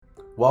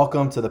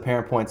Welcome to the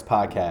Parent Points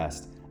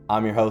Podcast.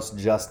 I'm your host,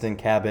 Justin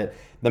Cabot.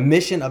 The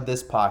mission of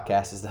this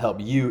podcast is to help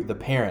you, the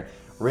parent,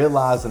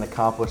 realize and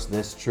accomplish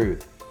this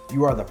truth.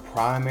 You are the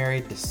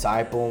primary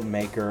disciple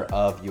maker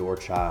of your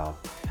child.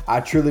 I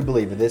truly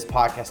believe that this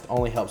podcast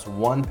only helps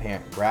one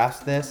parent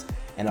grasp this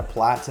and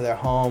apply it to their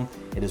home.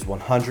 It is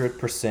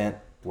 100%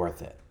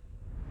 worth it.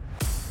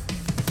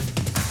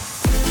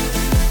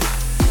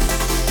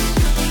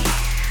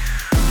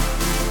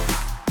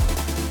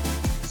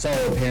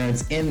 So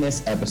parents, in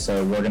this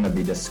episode, we're going to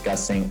be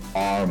discussing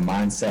our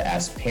mindset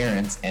as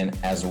parents and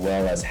as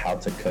well as how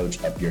to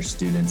coach up your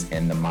students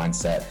in the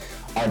mindset.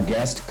 Our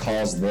guest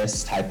calls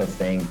this type of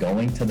thing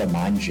going to the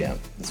mind gym.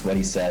 That's what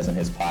he says in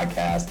his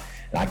podcast,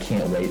 and I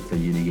can't wait for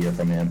you to hear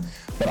from him.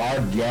 But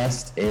our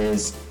guest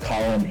is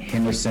Colin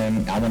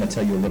Henderson. I want to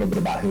tell you a little bit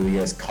about who he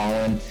is.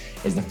 Colin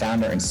is the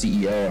founder and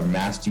CEO of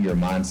Master Your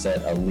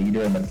Mindset, a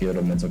leader in the field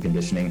of mental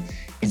conditioning.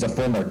 He's a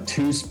former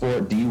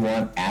two-sport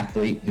D1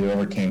 athlete who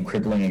overcame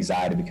crippling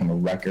anxiety to become a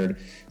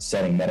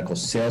record-setting medical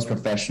sales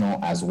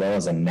professional as well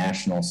as a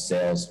national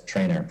sales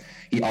trainer.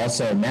 He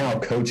also now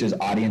coaches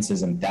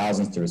audiences and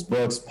thousands through his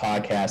books,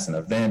 podcasts, and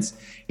events.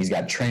 He's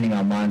got training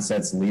on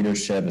mindsets,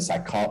 leadership, and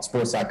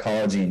sports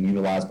psychology, and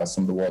utilized by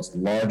some of the world's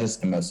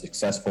largest and most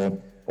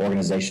successful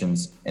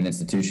organizations and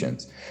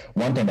institutions.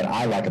 One thing that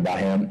I like about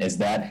him is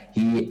that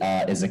he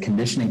is a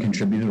conditioning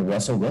contributor to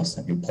Russell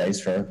Wilson, who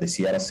plays for the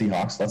Seattle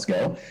Seahawks. Let's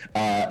go.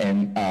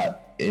 And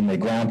in the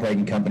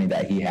groundbreaking company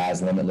that he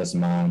has, Limitless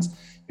Minds,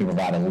 who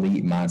provide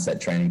elite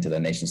mindset training to the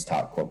nation's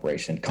top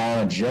corporation.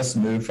 Colin just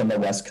moved from the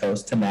West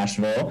Coast to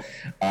Nashville.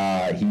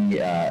 He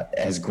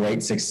has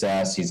great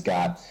success. He's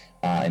got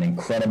an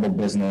incredible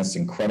business,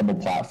 incredible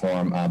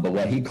platform, but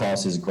what he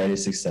calls his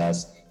greatest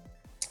success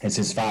is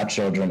his 5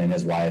 children and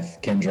his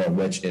wife, Kendra,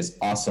 which is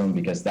awesome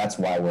because that's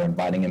why we're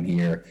inviting him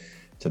here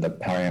to the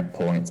Parent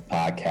Points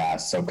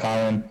podcast. So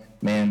Colin,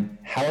 man,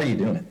 how are you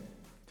doing?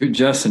 Dude,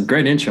 Justin,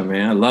 great intro,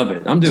 man. I love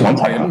it. I'm doing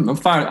great. I'm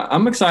fine.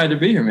 I'm excited to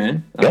be here,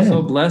 man. I'm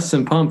so blessed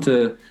and pumped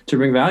to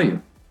bring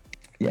value.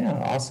 Yeah,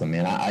 awesome,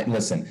 man. I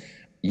listen,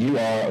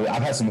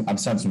 I've had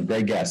some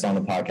great guests on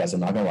the podcast.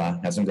 I'm not gonna lie,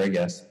 had some great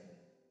guests.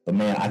 But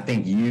man, I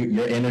think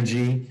your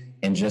energy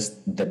and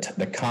just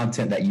the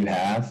content that you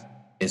have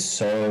is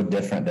so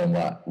different than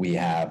what we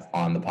have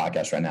on the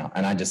podcast right now.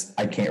 And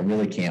I can't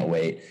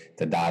wait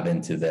to dive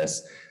into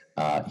this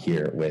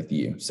here with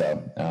you.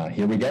 So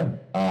here we go.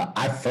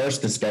 I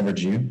first discovered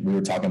you, we were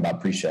talking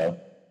about pre-show,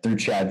 through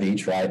Chad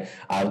Veach, right?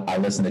 I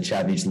listened to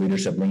Chad Veach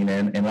Leadership Lean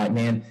In, and like,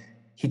 man,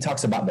 he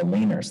talks about the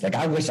leaners. Like,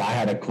 I wish I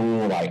had a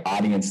cool like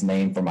audience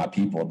name for my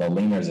people. The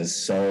leaners is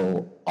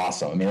so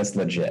awesome. I mean, it's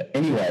legit.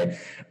 Anyway,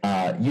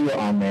 you were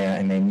on there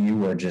and then you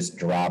were just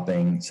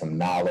dropping some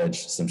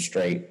knowledge, some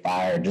straight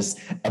fire, just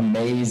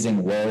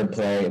amazing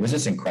wordplay. It was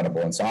just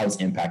incredible. And so I was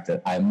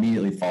impacted. I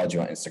immediately followed you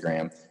on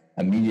Instagram,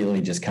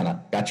 immediately just kind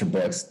of got your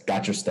books,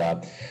 got your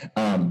stuff.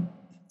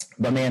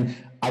 But man,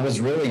 I was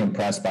really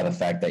impressed by the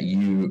fact that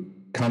you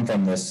come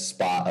from this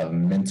spot of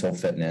mental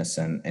fitness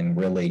and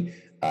really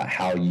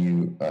how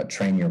you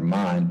train your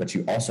mind, but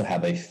you also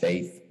have a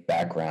faith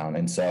background.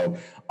 And so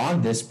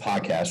on this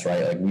podcast,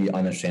 right, like we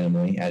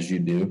understandably, as you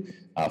do,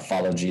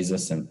 follow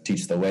Jesus and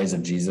teach the ways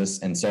of Jesus.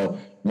 And so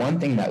one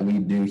thing that we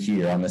do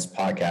here on this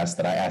podcast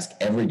that I ask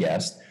every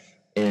guest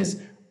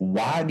is,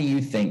 why do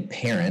you think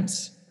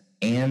parents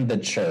and the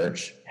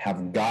church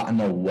have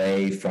gotten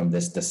away from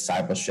this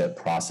discipleship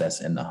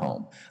process in the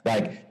home?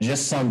 Like,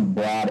 just some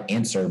broad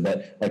answer,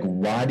 but like,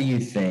 why do you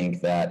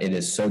think that it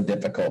is so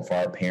difficult for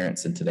our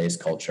parents in today's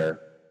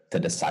culture to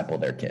disciple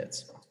their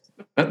kids?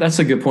 That's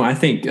a good point. I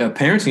think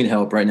parents need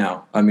help right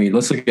now. I mean,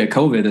 let's look at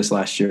COVID this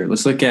last year.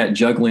 Let's look at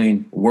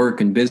juggling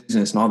work and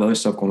business and all the other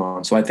stuff going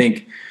on. So I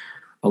think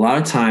a lot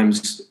of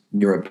times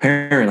you're a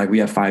parent, like we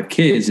have 5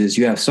 kids, is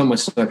you have so much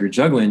stuff you're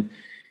juggling.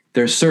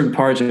 There's certain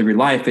parts of your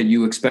life that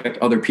you expect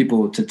other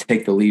people to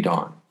take the lead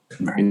on.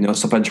 You know,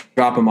 so if I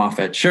drop them off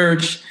at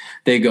church,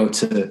 they go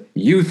to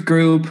youth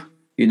group,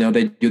 you know,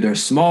 they do their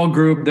small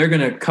group, they're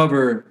going to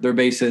cover their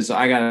bases.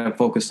 I got to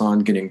focus on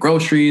getting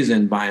groceries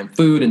and buying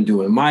food and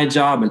doing my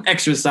job and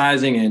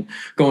exercising and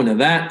going to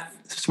that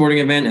sporting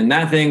event and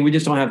that thing. We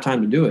just don't have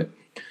time to do it.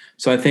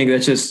 So I think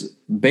that's just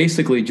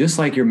basically just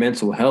like your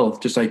mental health,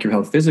 just like your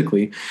health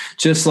physically,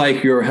 just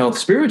like your health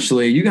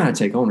spiritually, you got to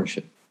take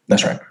ownership.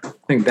 That's right. I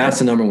think that's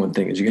the number one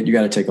thing is you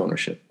got to take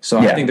ownership. So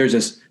I think there's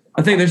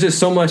just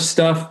so much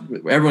stuff.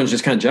 Everyone's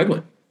just kind of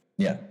juggling.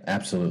 Yeah,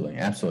 absolutely.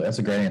 Absolutely. That's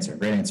a great answer.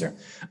 Great answer.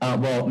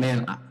 Well,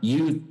 man,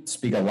 you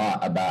speak a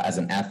lot about as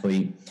an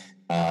athlete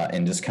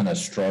and just kind of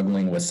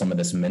struggling with some of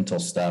this mental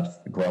stuff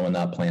growing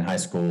up, playing high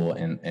school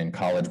and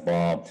college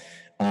ball.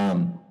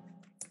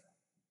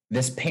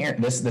 This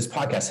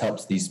podcast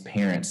helps these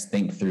parents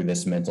think through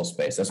this mental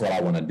space. That's what I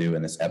want to do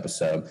in this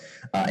episode.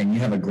 And you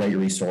have a great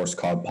resource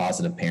called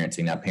Positive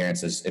Parenting. Now,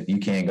 parents, if you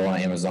can, go on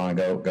Amazon,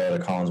 go to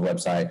Colin's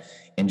website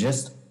and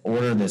just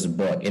order this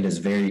book. It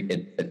is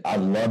I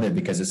love it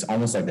because it's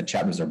almost like the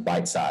chapters are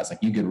bite-sized.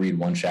 Like you could read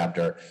one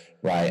chapter,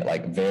 right,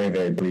 like very,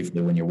 very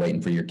briefly when you're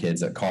waiting for your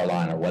kids at car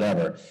line or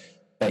whatever.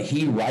 but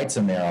he writes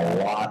in there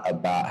a lot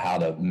about how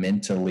to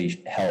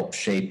mentally help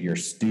shape your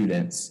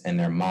students and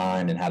their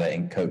mind and how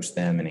to coach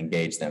them and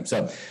engage them.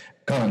 So,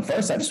 Colin,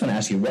 first, I just want to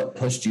ask you, what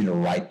pushed you to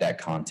write that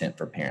content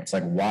for parents?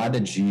 Like, why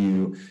did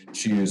you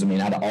choose, I mean,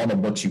 out of all the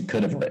books you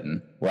could have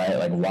written, right?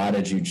 Like, why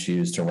did you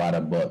choose to write a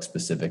book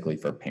specifically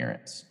for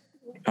parents?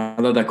 I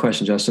love that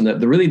question, Justin. The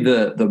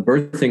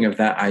birthing of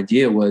that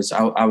idea was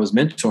I was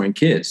mentoring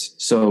kids.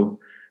 So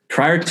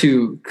prior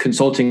to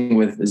consulting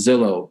with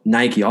Zillow,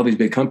 Nike, all these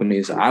big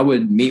companies, I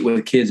would meet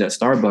with kids at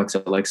Starbucks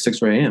at like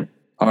 6 a.m.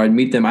 Or I'd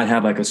meet them. I'd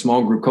have like a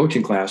small group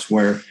coaching class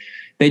where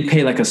they'd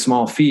pay like a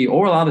small fee,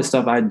 or a lot of the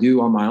stuff I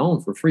do on my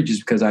own for free,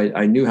 just because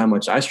I knew how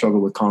much I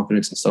struggled with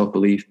confidence and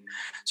self-belief.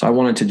 So I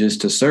wanted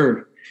to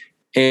serve.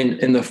 And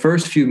in the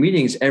first few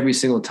meetings, every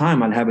single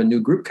time I'd have a new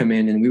group come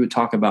in and we would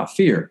talk about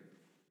fear.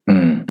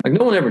 Like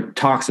no one ever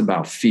talks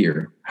about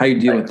fear, how you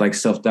deal with like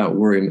self-doubt,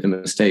 worry, and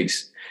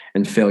mistakes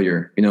and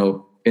failure. You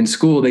know, in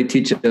school, they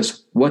teach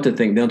us what to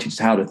think. They don't teach us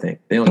how to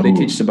think. They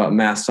teach us about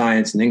math,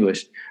 science, and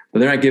English, but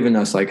they're not giving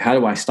us like, how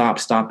do I stop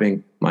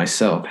stopping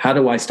myself? How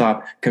do I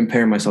stop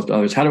comparing myself to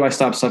others? How do I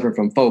stop suffering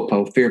from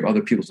FOPO, fear of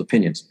other people's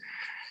opinions?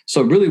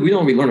 So really, we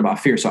don't really learn about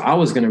fear. So I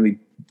was going to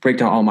break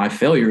down all my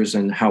failures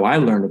and how I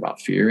learned about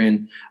fear.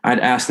 And I'd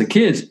ask the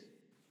kids,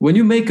 when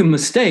you make a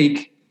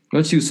mistake,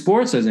 let's use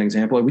sports as an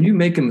example. Like when you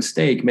make a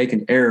mistake, make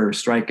an error,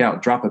 strike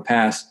out, drop a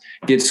pass,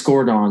 get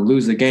scored on,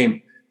 lose the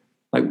game.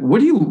 Like,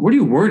 what are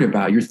you worried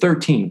about? You're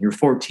 13, you're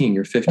 14,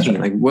 you're 15.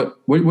 Like what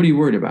are you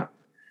worried about?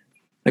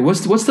 Like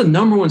what's the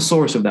number one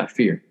source of that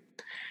fear?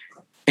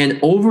 And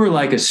over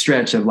like a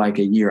stretch of like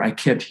a year, I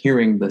kept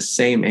hearing the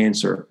same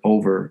answer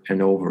over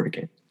and over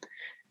again.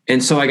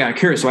 And so I got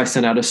curious. So I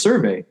sent out a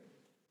survey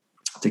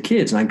to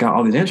kids and I got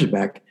all these answers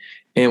back.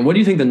 And what do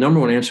you think the number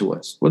one answer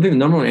was? What do you think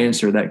the number one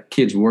answer that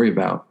kids worry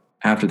about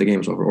after the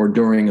game's over or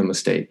during a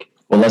mistake?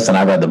 Well, listen,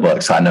 I read the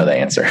book, so I know the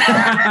answer.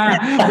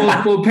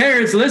 well,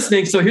 parents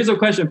listening. So here's a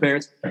question,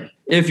 parents.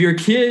 If your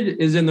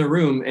kid is in the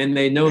room and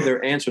they know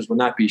their answers will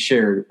not be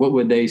shared, what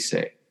would they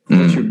say?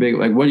 What's your big,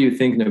 like, what are you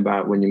thinking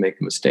about when you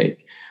make a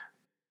mistake?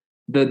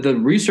 The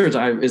research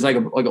is like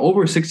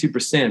over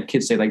 60% of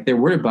kids say like they're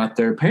worried about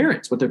their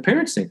parents, what their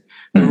parents think.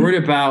 They're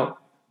worried about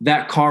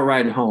that car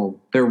ride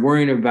home. They're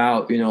worrying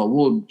about,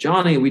 well,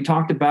 Johnny, we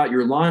talked about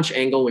your launch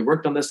angle. We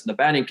worked on this in the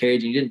batting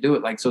cage and you didn't do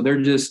it. Like, so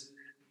they're just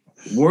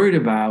worried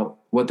about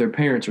what their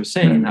parents are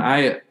saying. And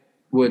I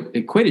would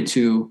equate it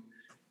to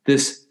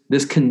this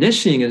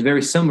conditioning is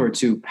very similar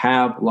to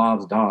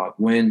Pavlov's dog.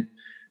 When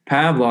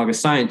Pavlov, a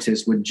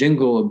scientist, would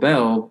jingle a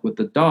bell with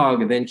the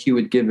dog and then he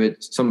would give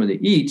it something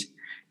to eat.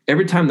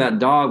 Every time that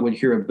dog would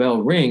hear a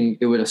bell ring,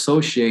 it would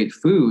associate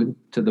food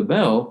to the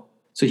bell.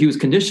 So he was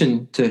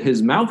conditioned to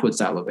his mouth would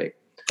salivate.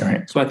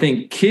 Right. So I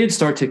think kids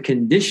start to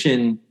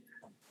condition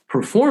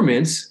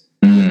performance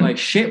with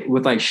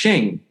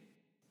shame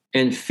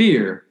and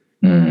fear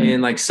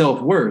and like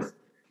self-worth.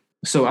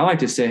 So I like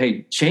to say,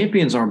 hey,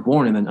 champions aren't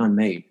born and then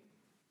unmade.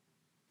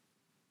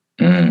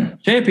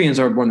 Champions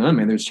are born and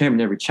unmade. There's champion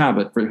in every child,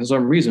 but for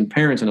some reason,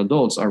 parents and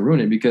adults are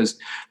ruining it because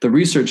the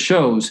research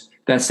shows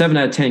that 7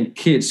 out of 10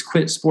 kids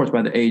quit sports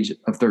by the age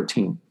of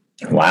 13.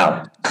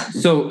 Wow.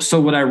 So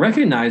what I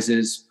recognize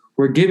is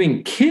we're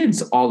giving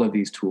kids all of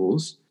these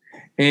tools.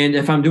 And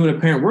if I'm doing a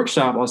parent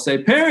workshop, I'll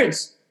say,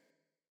 parents,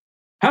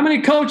 how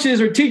many coaches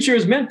or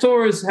teachers,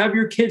 mentors have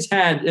your kids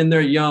had in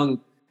their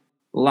young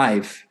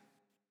life?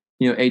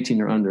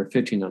 18 or under,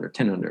 15 under,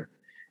 10 under.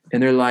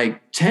 And they're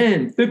like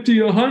 10,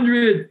 50,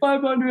 100,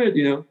 500,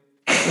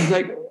 It's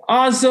like,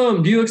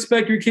 awesome. Do you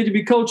expect your kid to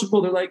be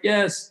coachable? They're like,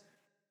 yes.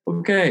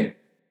 Okay.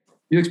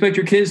 You expect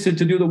your kids to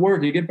do the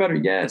work to get better?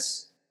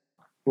 Yes.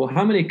 Well,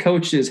 how many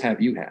coaches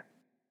have you had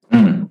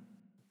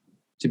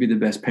to be the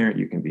best parent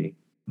you can be?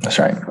 That's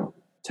right.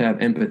 To have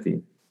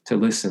empathy, to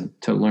listen,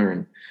 to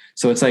learn.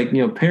 So it's like,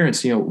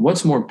 parents,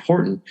 what's more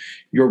important,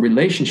 your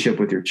relationship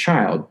with your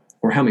child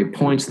or how many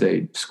points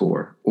they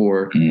score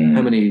or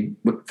how many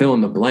fill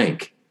in the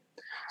blank.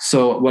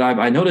 So what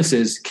I notice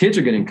is kids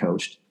are getting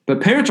coached,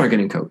 but parents aren't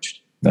getting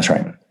coached. That's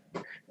right.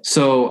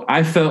 So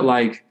I felt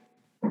like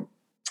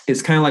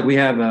it's kind of like we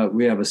have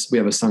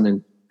a son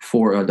and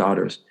 4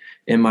 daughters,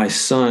 and my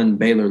son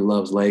Baylor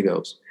loves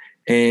Legos,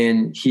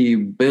 and he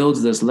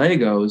builds this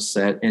Lego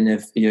set. And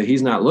if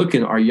he's not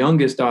looking, our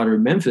youngest daughter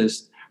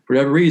Memphis, for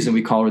whatever reason,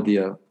 we call her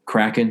the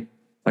Kraken,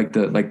 like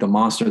the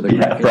monster.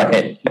 Kraken.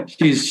 Right.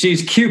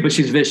 She's cute, but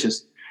she's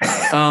vicious.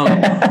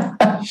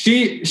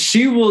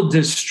 She will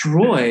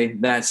destroy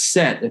that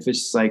set if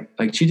it's like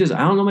she just, I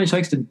don't know, she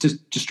likes to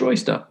just destroy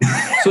stuff.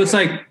 So it's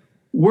like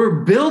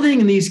we're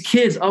building these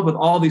kids up with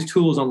all these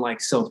tools on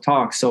like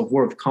self-talk,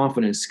 self-worth,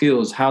 confidence,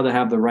 skills, how to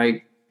have the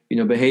right,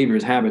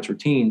 behaviors, habits,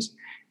 routines.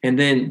 And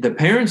then the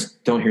parents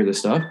don't hear this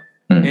stuff.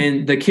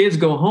 And the kids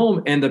go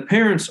home and the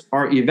parents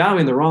are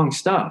evaluating the wrong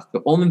stuff.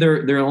 They're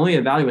only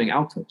evaluating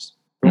outcomes.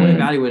 They're only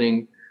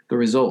evaluating the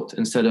result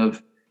instead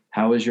of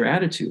how is your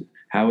attitude?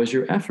 How is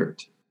your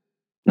effort?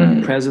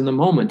 Present in the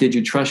moment. Did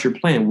you trust your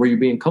plan? Were you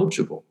being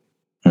coachable?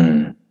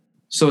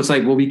 So it's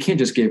like, well, we can't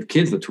just give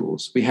kids the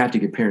tools. We have to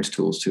give parents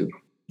tools too.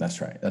 That's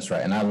right. That's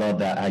right. And I love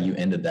that how you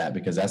ended that,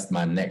 because that's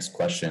my next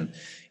question.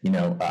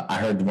 I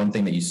heard one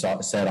thing that you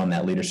said on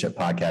that leadership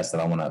podcast that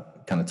I want to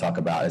kind of talk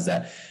about is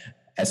that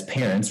as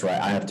parents, right?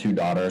 I have 2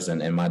 daughters,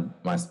 and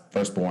my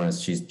firstborn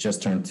she's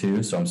just turned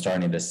 2. So I'm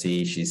starting to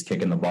see she's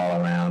kicking the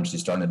ball around.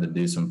 She's starting to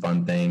do some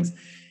fun things.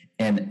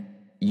 And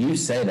you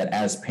say that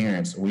as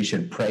parents, we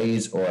should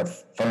praise or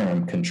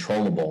affirm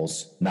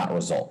controllables, not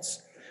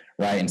results.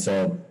 Right. And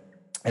so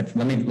let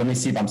me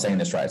see if I'm saying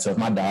this right. So if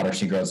my daughter,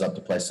 she grows up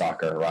to play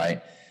soccer,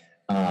 right?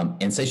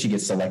 And say she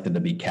gets selected to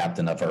be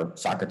captain of her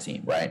soccer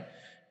team, right?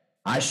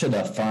 I should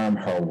affirm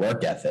her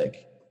work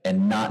ethic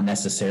and not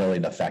necessarily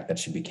the fact that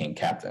she became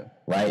captain,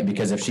 right?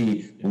 Because if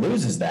she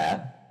loses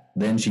that,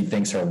 then she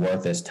thinks her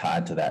worth is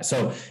tied to that.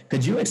 So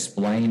could you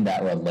explain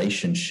that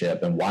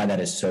relationship and why that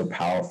is so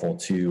powerful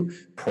to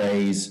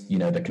praise, the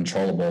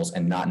controllables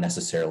and not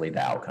necessarily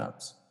the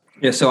outcomes?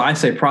 Yeah. So I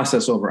say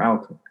process over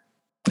outcome.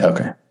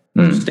 Okay.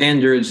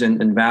 Standards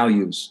and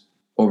values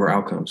over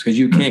outcomes, because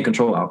you can't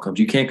control outcomes.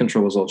 You can't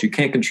control results. You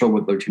can't control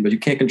what their team does. You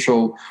can't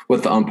control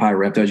what the umpire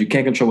rep does. You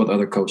can't control what the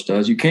other coach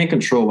does. You can't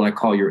control what I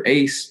call your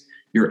ACE,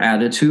 your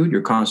attitude,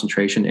 your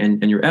concentration,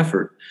 and your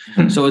effort.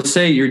 Mm-hmm. So let's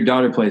say your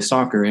daughter plays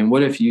soccer, and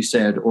what if you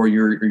said, or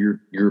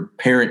your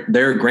parent,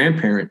 their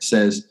grandparent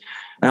says,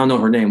 I don't know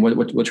her name.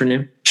 What's her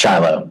name?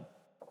 Shiloh.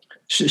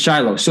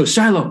 Shiloh. So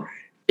Shiloh,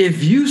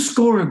 if you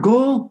score a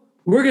goal,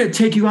 we're going to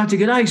take you out to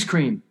get ice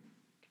cream.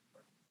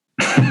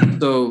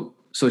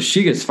 So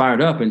she gets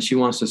fired up and she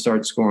wants to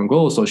start scoring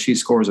goals. So she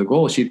scores a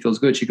goal. She feels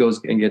good. She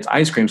goes and gets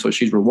ice cream. So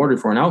she's rewarded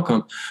for an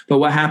outcome. But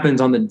what happens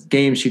on the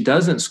game she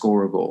doesn't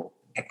score a goal?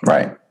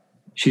 Right.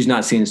 She's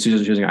not seeing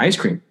students using ice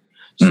cream.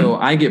 So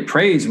I get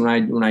praised when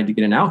I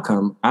get an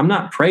outcome. I'm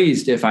not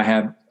praised if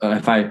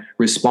I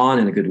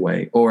respond in a good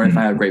way, or if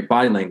I have great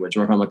body language,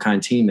 or if I'm a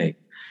kind teammate.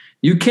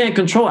 You can't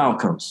control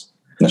outcomes.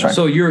 That's right.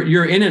 So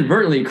you're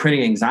inadvertently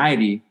creating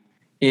anxiety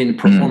in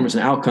performance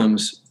and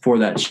outcomes for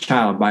that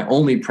child by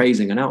only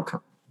praising an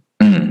outcome.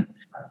 And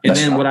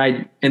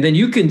then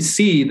you can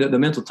see the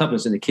mental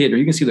toughness in the kid, or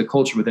you can see the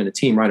culture within the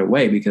team right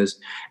away, because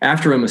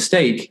after a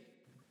mistake,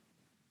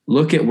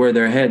 look at where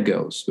their head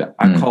goes.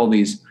 I call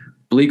these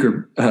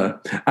bleacher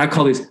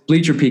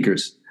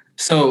peekers.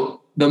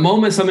 So the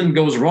moment something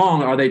goes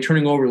wrong, are they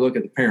turning over to look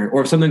at the parent?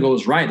 Or if something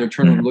goes right, they're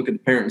turning over to look at the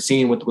parent and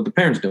seeing what the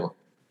parent's doing.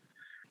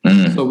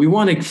 So we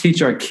want to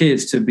teach our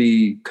kids to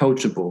be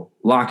coachable,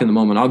 lock in the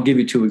moment. I'll give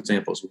you 2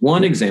 examples.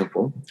 One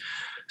example.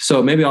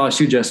 So maybe I'll ask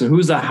you, Justin,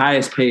 who's the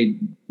highest paid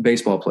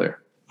baseball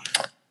player?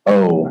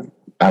 Oh,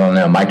 I don't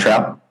know. Mike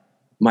Trout?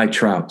 Mike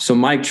Trout. So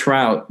Mike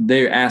Trout,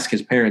 they ask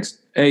his parents,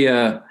 hey,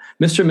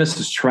 Mr. and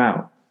Mrs.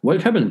 Trout, what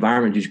type of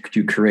environment could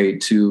you create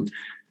to,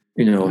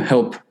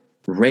 help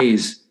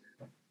raise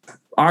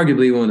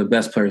arguably one of the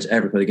best players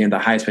ever play the game, the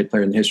highest paid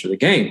player in the history of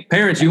the game?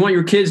 Parents, you want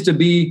your kids to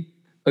be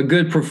a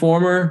good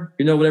performer,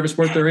 whatever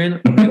sport they're in?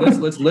 Okay,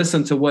 let's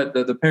listen to what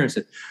the parents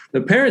said.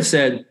 The parents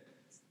said,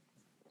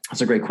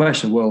 that's a great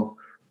question. Well,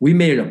 we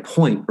made it a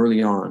point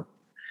early on.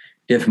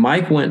 If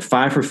Mike went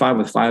 5 for 5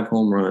 with 5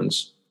 home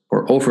runs,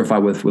 or 0 for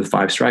 5 with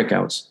 5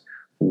 strikeouts,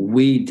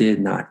 we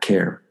did not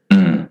care.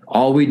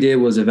 All we did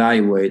was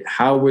evaluate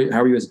how were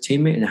you as a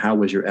teammate and how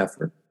was your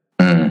effort.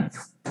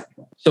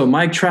 So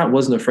Mike Trout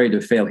wasn't afraid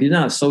to fail. He did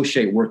not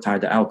associate work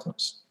tied to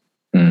outcomes.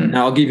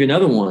 Now I'll give you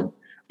another one.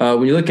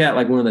 When you look at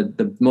like one of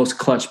the most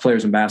clutch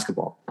players in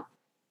basketball,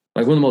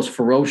 like one of the most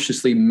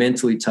ferociously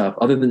mentally tough,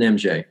 other than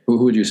MJ, who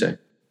would you say?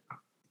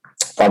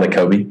 Probably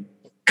Kobe.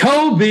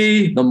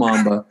 Kobe, the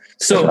Mamba.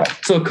 So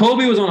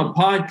Kobe was on a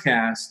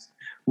podcast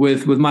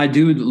with my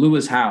dude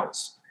Lewis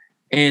Howes,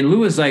 and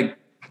Lewis like,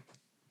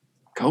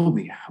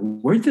 Kobe,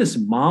 where'd this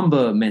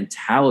Mamba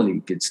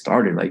mentality get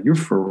started? Like, you're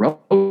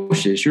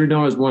ferocious. You're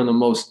known as one of the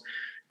most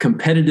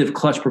competitive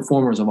clutch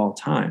performers of all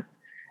time.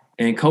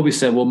 And Kobe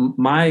said, well,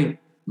 my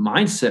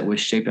mindset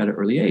was shaped at an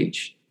early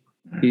age.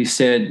 He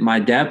said, my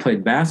dad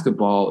played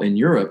basketball in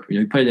Europe.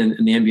 He played in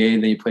the NBA,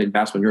 and then he played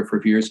basketball in Europe for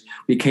a few years.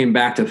 We came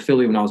back to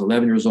Philly when I was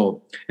 11 years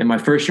old. And my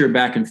first year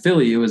back in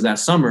Philly, it was that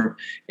summer.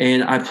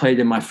 And I played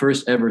in my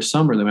first ever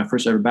summer, my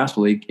first ever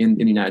basketball league in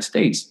the United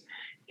States.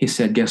 He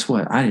said, guess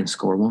what? I didn't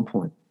score 1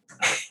 point.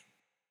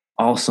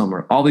 All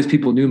summer. All these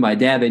people knew my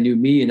dad. They knew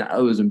me, and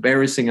it was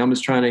embarrassing. I'm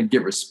just trying to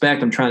get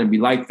respect. I'm trying to be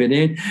liked, fit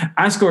in.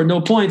 I scored no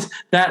points.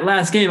 That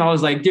last game, I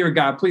was like, dear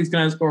God, please, can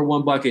I score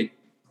 1 bucket?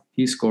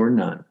 He scored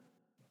none.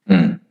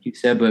 He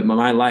said, but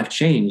my life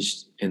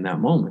changed in that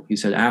moment. He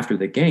said, after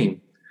the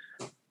game,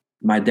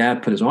 my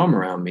dad put his arm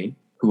around me,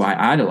 who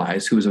I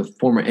idolized, who was a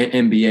former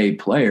NBA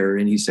player.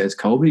 And he says,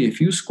 Kobe, if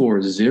you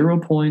score 0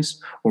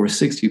 points or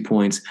 60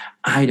 points,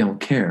 I don't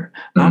care.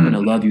 I'm going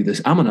to love you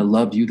I'm going to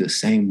love you the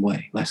same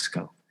way. Let's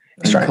go.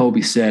 That's right.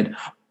 Kobe said,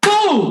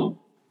 boom!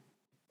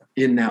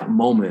 In that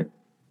moment,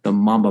 the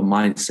Mamba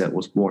mindset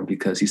was born,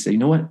 because he said, you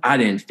know what? I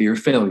didn't fear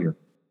failure.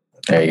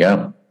 There you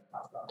go.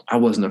 I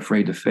wasn't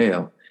afraid to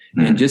fail.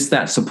 And just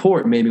that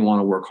support made me want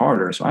to work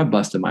harder. So I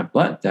busted my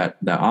butt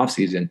that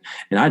offseason,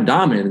 and I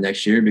dominated the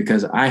next year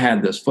because I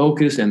had this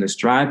focus and this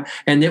drive,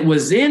 and it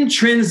was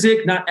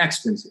intrinsic, not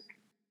extrinsic.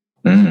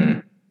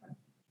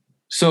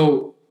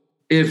 So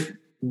if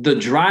the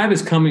drive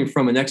is coming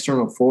from an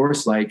external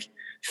force like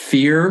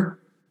fear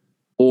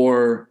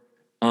or,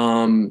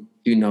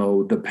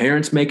 the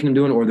parents making them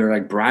do it, or they're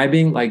like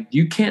bribing, like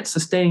you can't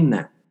sustain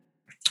that.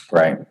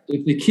 Right.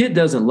 If the kid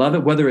doesn't love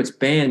it, whether it's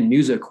band,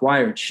 music,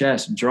 choir,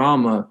 chess,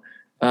 drama,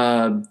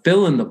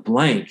 fill in the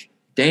blank,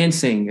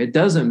 dancing, it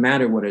doesn't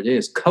matter what it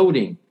is,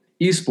 coding,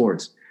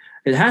 esports,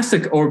 it has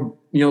to, or,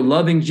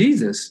 loving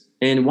Jesus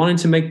and wanting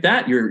to make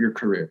that your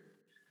career.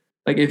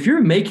 Like if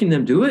you're making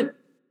them do it,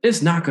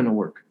 it's not going to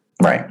work.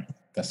 Right.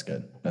 That's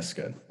good. That's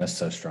good. That's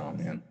so strong,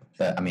 man.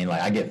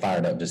 I get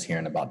fired up just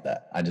hearing about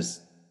that.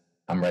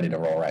 I'm ready to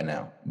roll right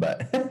now.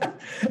 But,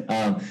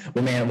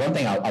 well, man, one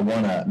thing I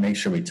want to make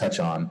sure we touch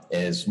on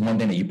is one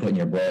thing that you put in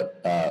your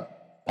book,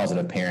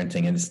 Positive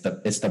Parenting, and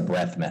it's the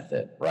breath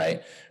method,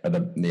 right? Or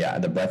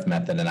the breath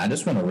method. And I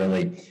just want to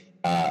really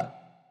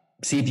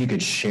see if you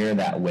could share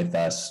that with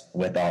us,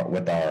 with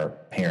our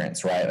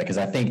parents, right? Because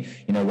I think,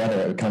 whether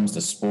it comes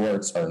to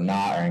sports or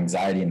not, or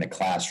anxiety in the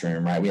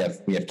classroom, right? We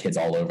have kids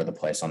all over the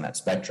place on that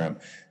spectrum,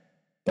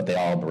 but they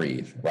all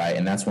breathe, right?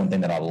 And that's one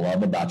thing that I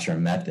love about your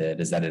method,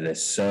 is that it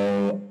is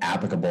so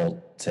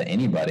applicable to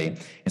anybody.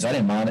 And so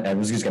I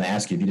was just going to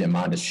ask you if you didn't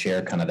mind to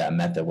share kind of that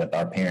method with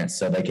our parents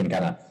so they can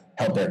kind of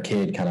help their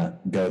kid kind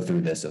of go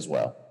through this as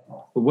well.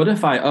 What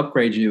if I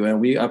upgrade you and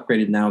we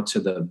upgraded now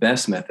to the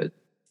best method?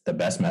 The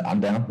best method.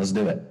 I'm down. Let's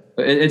do it.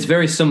 It's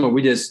very similar.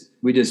 We just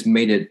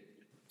made it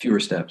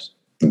fewer steps.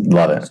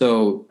 Love it.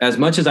 So as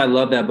much as I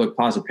love that book,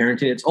 Positive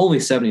Parenting, it's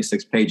only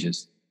 76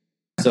 pages.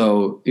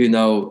 So,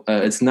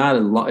 it's not a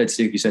lot. It's,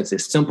 like you said, it's a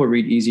simple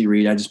read, easy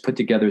read. I just put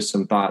together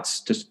some thoughts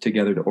just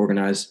together to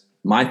organize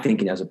my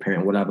thinking as a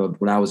parent, what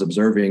I was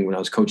observing when I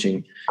was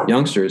coaching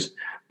youngsters.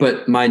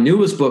 But my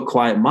newest book,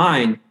 Quiet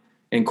Mind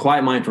and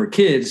Quiet Mind for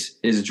Kids,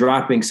 is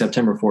dropping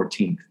September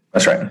 14th.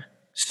 That's right.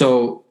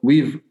 So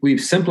we've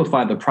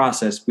simplified the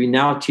process. We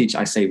now teach,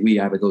 I say we,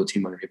 I have a little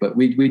team under me, but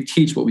we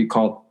teach what we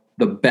call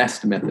the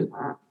best method,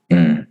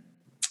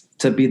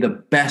 to be the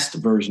best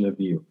version of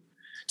you,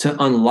 to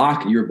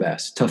unlock your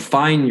best, to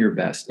find your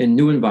best in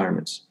new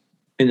environments,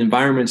 in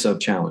environments of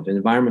challenge, in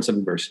environments of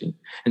adversity,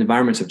 in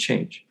environments of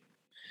change,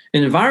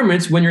 in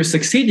environments when you're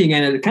succeeding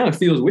and it kind of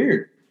feels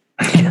weird.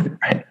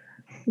 Right.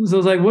 So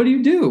it's like, what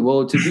do?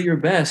 Well, to be your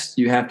best,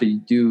 you have to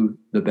do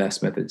the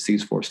best method. It's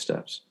these 4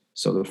 steps.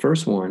 So the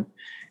first one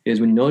is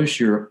when you notice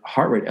your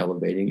heart rate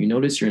elevating, you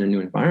notice you're in a new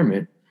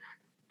environment.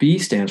 B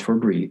stands for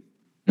breathe,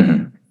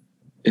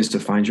 is to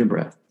find your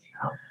breath.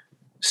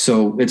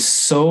 So it's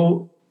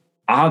so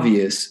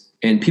obvious,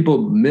 and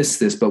people miss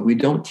this, but we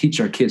don't teach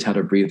our kids how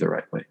to breathe the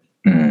right way.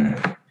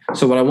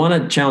 So what I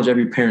want to challenge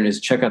every parent is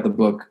check out the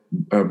book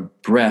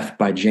Breath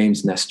by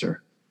James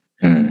Nestor.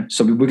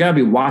 So we got to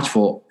be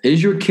watchful.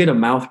 Is your kid a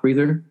mouth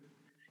breather?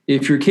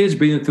 If your kid's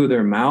breathing through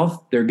their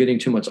mouth, they're getting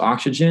too much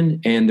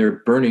oxygen and they're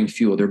burning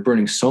fuel. They're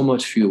burning so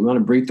much fuel. We want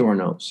to breathe through our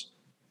nose.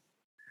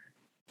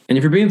 And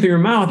if you're breathing through your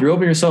mouth, you're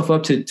opening yourself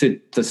up to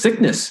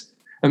sickness.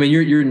 I mean,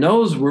 your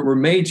nose were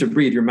made to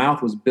breathe. Your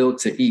mouth was built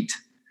to eat.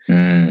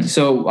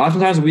 So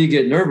oftentimes when we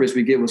get nervous,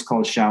 we get what's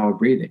called shallow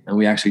breathing, and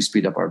we actually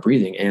speed up our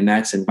breathing, and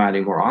that's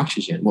inviting more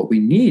oxygen. What we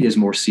need is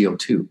more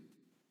CO2.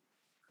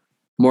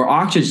 More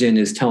oxygen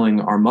is telling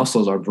our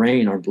muscles, our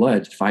brain, our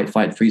blood, fight,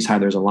 flight, freeze,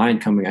 hide. There's a lion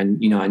coming. I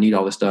need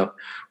all this stuff.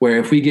 Where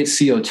if we get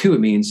CO2, it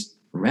means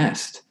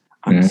rest.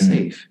 I'm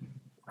safe.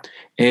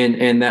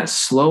 And that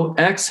slow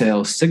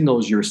exhale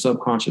signals your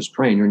subconscious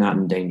brain you're not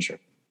in danger.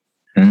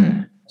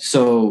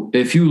 So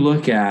if you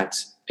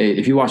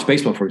watch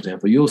baseball, for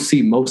example, you'll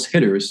see most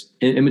hitters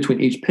in between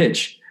each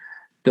pitch,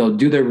 they'll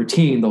do their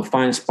routine. They'll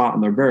find a spot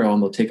in their barrel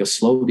and they'll take a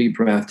slow, deep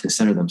breath to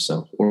center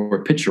themselves, or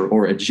a pitcher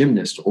or a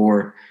gymnast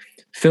or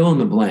fill in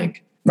the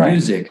blank. Right.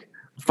 Music,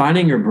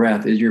 finding your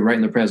breath is you're right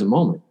in the present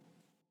moment.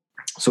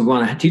 So we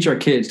want to teach our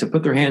kids to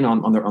put their hand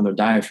on their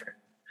diaphragm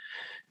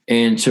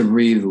and to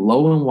breathe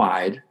low and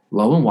wide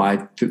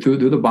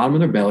through the bottom of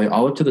their belly,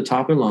 all up to the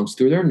top of their lungs,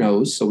 through their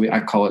nose. So I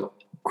call it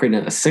creating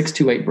a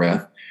 6-2-8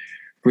 breath.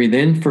 Breathe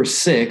in for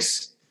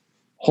 6,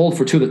 hold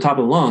for 2 at the top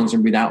of the lungs,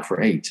 and breathe out for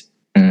 8.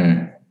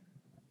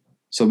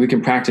 So we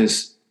can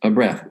practice a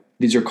breath.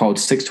 These are called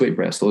 6-8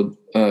 breaths. So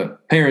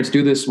parents,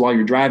 do this while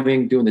you're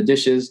driving, doing the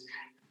dishes,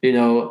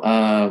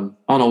 on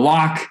a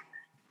walk,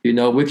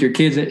 with your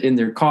kids in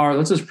their car.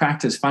 Let's just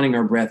practice finding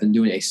our breath and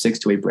doing a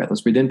 6-8 breath.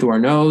 Let's breathe in through our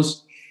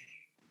nose.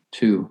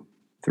 2,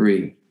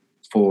 3,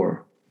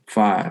 4,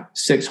 5,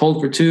 6.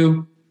 Hold for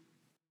 2,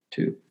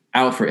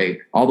 out for 8.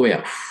 All the way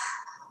out.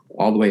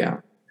 All the way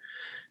out.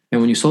 And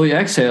when you slowly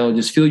exhale,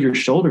 just feel your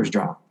shoulders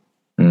drop.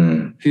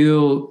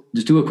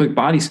 Just do a quick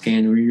body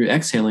scan where you're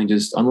exhaling,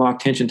 just unlock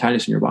tension,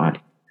 tightness in your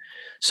body.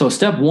 So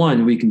step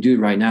 1 we can do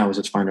right now is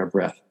let's find our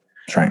breath.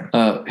 That's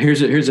right.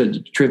 Here's a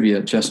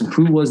trivia, Justin.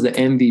 Who was the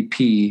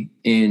MVP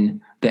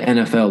in the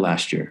NFL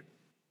last year?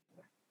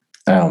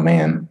 Oh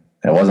man,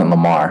 it wasn't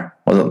Lamar.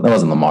 It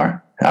wasn't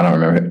Lamar. I don't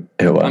remember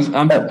who it was.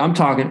 I'm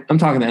talking the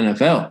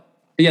NFL.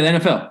 Yeah, the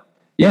NFL.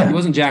 Yeah, it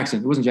wasn't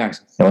Jackson. It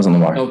wasn't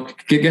Lamar. Oh,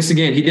 guess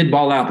again, he did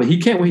ball out, but he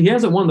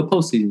hasn't won the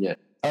postseason yet.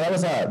 Oh, that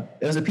was it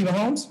was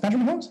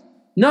Patrick Mahomes?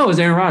 No, it was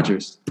Aaron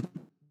Rodgers.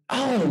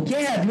 Oh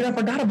yeah, dude, I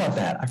forgot about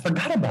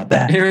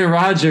that. Aaron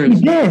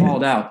Rodgers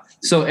called out.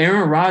 So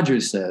Aaron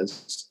Rodgers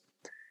says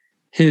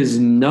his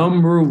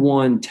number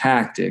one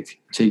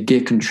tactic to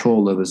get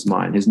control of his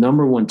mind, his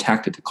number one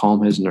tactic to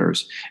calm his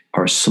nerves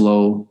are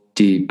slow,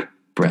 deep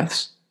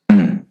breaths.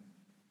 Mm.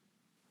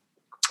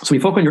 So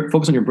when you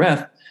focus on your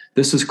breath,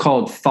 this is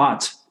called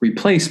thought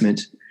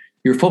replacement.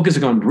 You're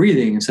focusing on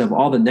breathing instead of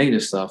all the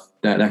negative stuff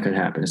that could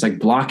happen. It's like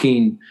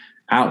blocking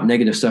out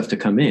negative stuff to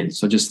come in.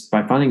 So just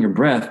by finding your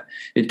breath,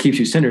 it keeps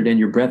you centered, and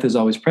your breath is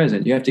always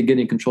present. You have to get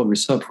in control of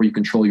yourself before you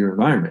control your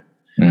environment.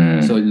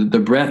 Mm. So the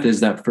breath is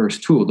that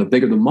first tool. The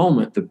bigger the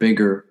moment, the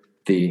bigger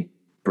the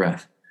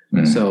breath.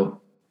 Mm.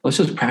 So let's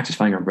just practice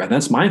finding our breath.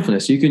 That's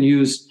mindfulness. You can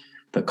use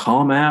the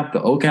Calm app, the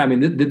OCAP. I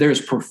mean,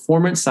 there's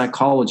performance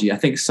psychology. I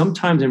think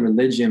sometimes in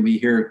religion, we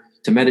hear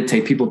to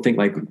meditate, people think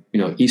like,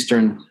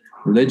 Eastern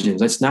religions.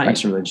 That's not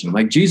Eastern religion.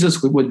 Like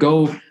Jesus would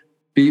go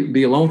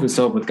be alone with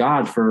himself with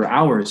God for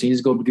hours. He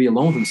just go be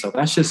alone with himself.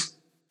 That's just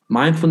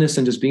mindfulness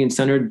and just being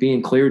centered,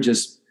 being clear,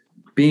 just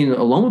being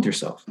alone with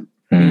yourself,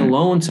 being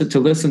alone to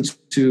listen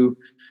to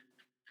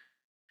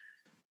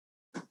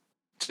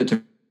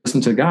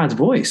listen to God's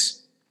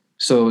voice.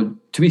 So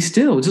to be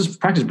still, just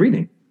practice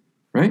breathing,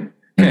 right?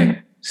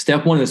 Okay.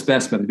 Step one is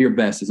best method. Be your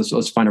best.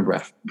 Let's find our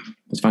breath.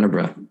 Let's find our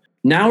breath.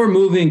 Now we're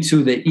moving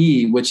to the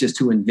E, which is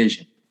to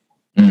envision.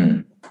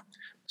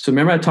 So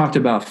remember I talked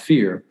about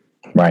fear.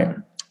 Right.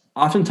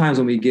 Oftentimes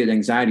when we get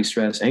anxiety,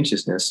 stress,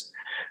 anxiousness,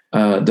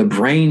 the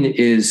brain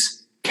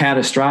is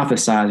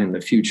catastrophizing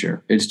the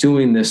future. It's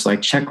doing this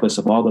like checklist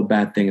of all the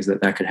bad things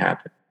that could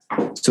happen.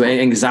 So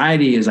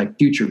anxiety is like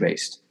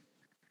future-based.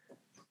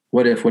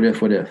 What if?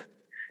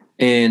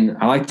 And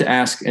I like to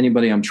ask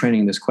anybody I'm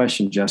training this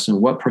question,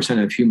 Justin, what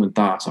percent of human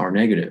thoughts are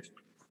negative?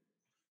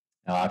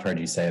 Oh, I've heard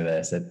you say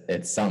this.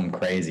 It's something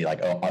crazy,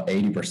 like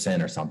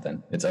 80% or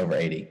something. It's over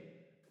 80.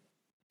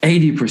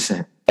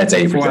 80%. That's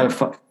 80%.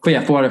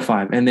 4 out of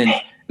 5. And then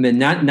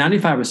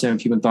 95%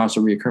 of human thoughts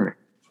are reoccurring.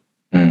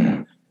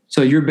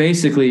 So you're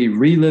basically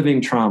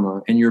reliving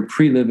trauma and you're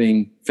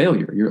pre-living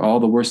failure. You're all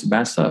the worst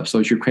bad stuff. So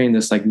you're creating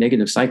this like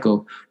negative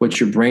cycle, which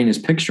your brain is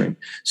picturing.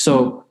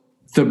 So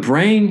the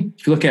brain,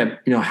 if you look at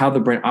how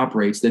the brain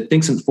operates, it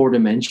thinks in 4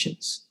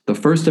 dimensions. The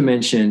first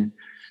dimension,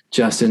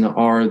 Justin,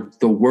 are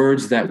the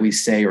words that we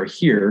say or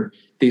hear.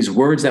 These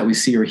words that we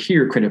see or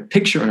hear create a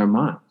picture in our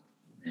mind.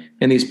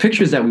 And these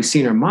pictures that we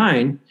see in our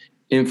mind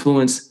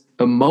influence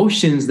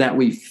emotions that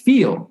we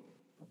feel.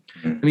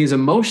 And these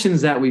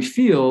emotions that we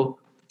feel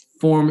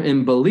form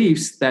in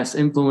beliefs that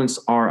influence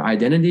our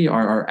identity,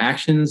 our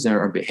actions,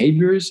 our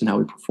behaviors, and how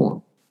we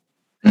perform.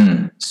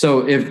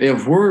 So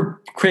if we're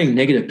creating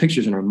negative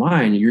pictures in our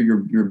mind,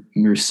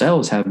 your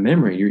cells have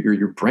memory.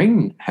 Your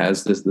brain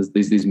has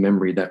these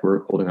memory that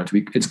we're holding on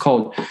to. It's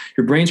called,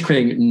 your brain's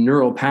creating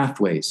neural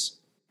pathways,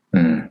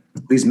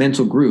 these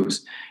mental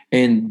grooves.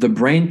 And the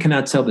brain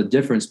cannot tell the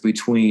difference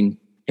between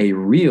a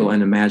real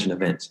and imagined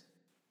event.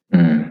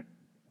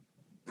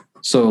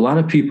 So a lot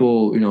of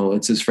people,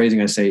 it's this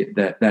phrasing I say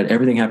that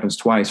everything happens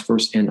twice,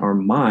 first in our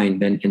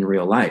mind, then in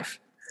real life.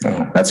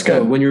 Oh, that's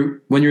good. So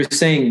when you're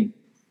saying,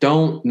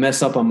 don't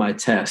mess up on my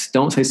test,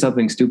 don't say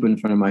something stupid in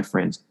front of my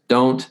friends,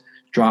 don't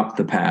drop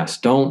the pass,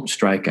 don't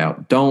strike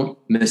out, don't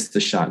miss the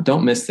shot,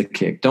 don't miss the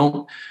kick,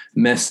 don't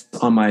mess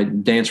on my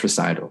dance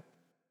recital.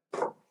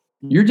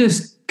 You're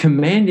just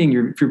commanding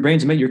if your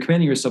brain's made, you're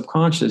commanding your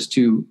subconscious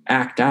to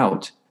act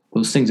out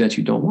those things that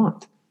you don't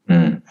want.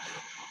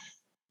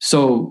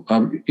 So,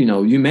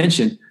 you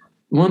mentioned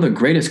one of the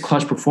greatest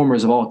clutch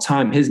performers of all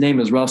time. His name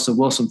is Russell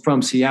Wilson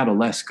from Seattle.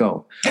 Let's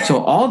go.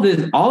 So all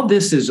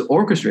this is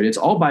orchestrated. It's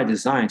all by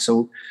design.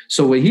 So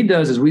what he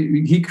does is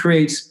he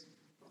creates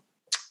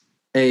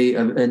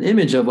an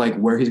image of like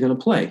where he's going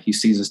to play. He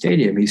sees a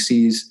stadium. He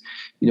sees,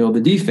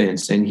 the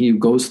defense, and he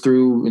goes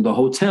through the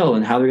hotel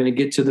and how they're going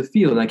to get to the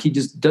field. Like he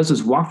just does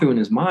this walkthrough in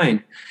his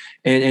mind,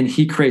 and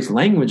he creates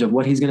language of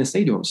what he's going to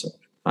say to himself.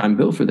 I'm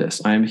built for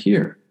this. I am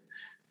here.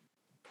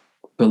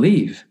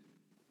 Believe.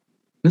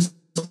 This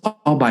is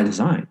all by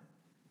design.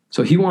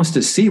 So he wants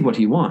to see what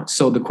he wants.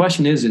 So the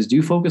question is do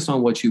you focus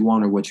on what you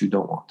want or what you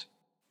don't want?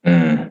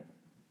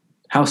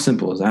 How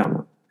simple is that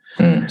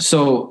one?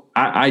 So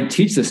I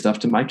teach this stuff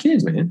to my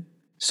kids, man.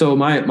 So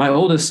my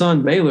oldest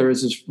son, Baylor,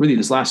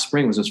 this last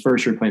spring was his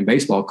first year playing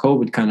baseball.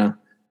 COVID kind of,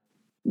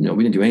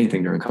 we didn't do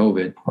anything during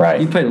COVID. Right.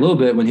 He played a little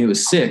bit when he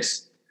was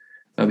 6.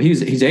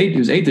 He's 8. He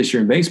was 8 this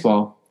year in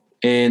baseball.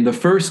 And the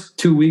first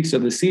 2 weeks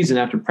of the season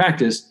after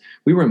practice,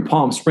 we were in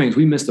Palm Springs.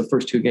 We missed the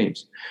first 2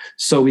 games.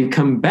 So we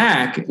come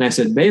back, and I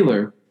said,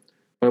 Baylor,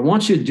 what I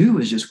want you to do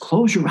is just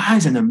close your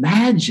eyes and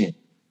imagine.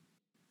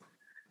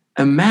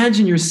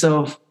 Imagine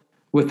yourself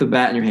with the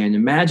bat in your hand.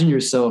 Imagine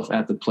yourself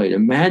at the plate.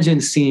 Imagine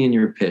seeing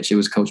your pitch. It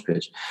was coach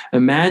pitch.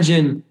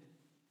 Imagine,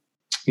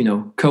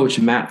 Coach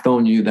Matt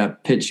throwing you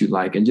that pitch you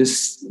like, and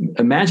just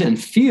imagine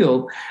and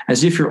feel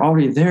as if you're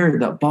already there,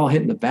 that ball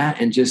hitting the bat,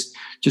 and just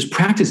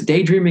practice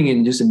daydreaming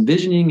and just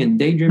envisioning and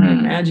daydreaming,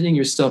 imagining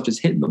yourself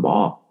just hitting the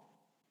ball.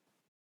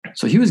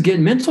 So he was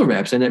getting mental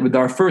reps. And with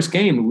our first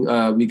game,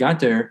 we got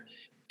there,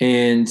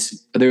 and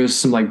there was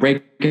some like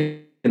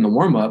breaking in the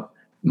warm up,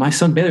 my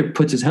son Baylor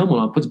puts his helmet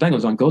on, puts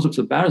bangles on, goes up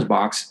to the batter's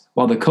box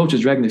while the coach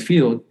is dragging the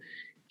field.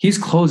 He's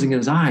closing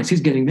his eyes.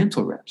 He's getting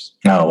mental reps.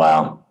 Oh,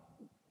 wow.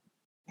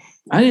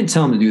 I didn't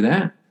tell him to do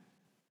that.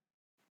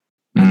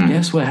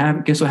 Guess what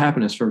happened? Guess what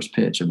happened his first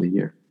pitch of the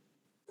year?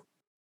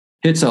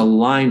 Hits a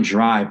line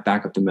drive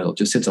back up the middle.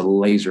 Just hits a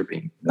laser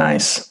beam.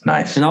 Nice.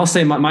 And I'll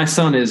say my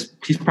son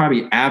he's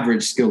probably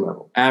average skill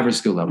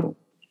level.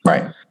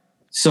 Right.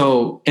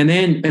 So, and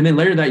then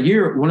later that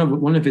year,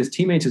 one of his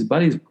teammates, his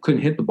buddies,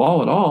 couldn't hit the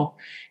ball at all.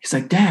 He's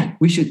like, Dad,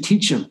 we should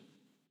teach him.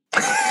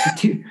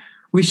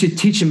 We should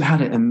teach him how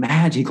to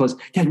imagine. He goes,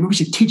 Dad, we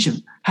should teach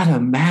him how to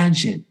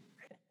imagine.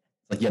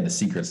 Like you had the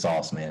secret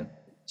sauce, man.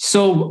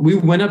 So we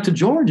went up to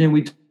George and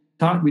we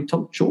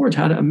told George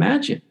how to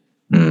imagine.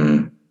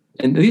 And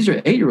these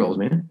are 8-year-olds,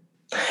 man.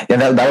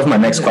 Yeah, that was my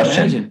next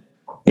question. Imagine.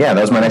 Yeah,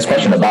 that was my next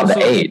question about the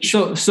age.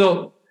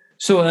 So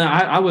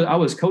I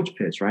was coach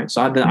pitch, right?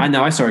 So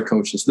I started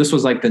coaching. So this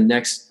was like there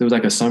was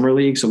like a summer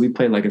league. So we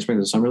played like in spring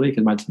of the summer league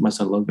because my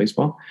son loved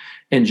baseball.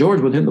 And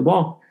George would hit the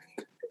ball.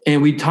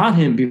 And we taught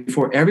him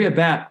before every at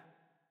bat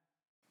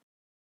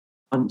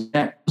on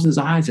deck, close his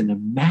eyes and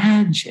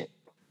imagine.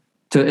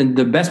 And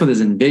the best one is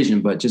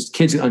envision, but just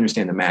kids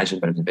understand imagine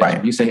better than envision.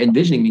 Right. You say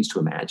envisioning means to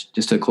imagine,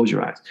 just to close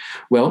your eyes.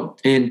 Well,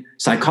 in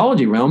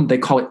psychology realm, they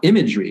call it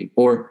imagery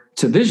or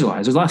to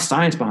visualize. There's a lot of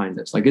science behind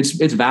this. Like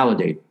it's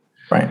validated.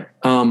 Right.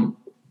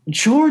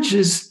 George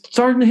is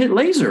starting to hit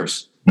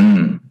lasers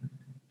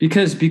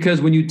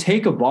because when you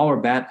take a ball or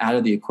bat out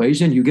of the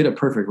equation, you get a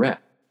perfect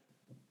rep.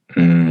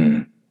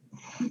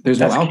 There's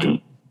no outcome.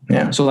 Key.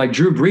 Yeah. So like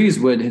Drew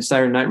Brees his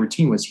Saturday night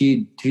routine was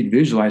he'd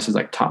visualize his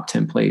like top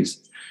 10 plays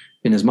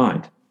in his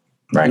mind.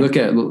 Right. You look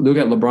at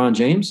LeBron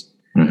James.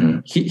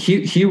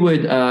 He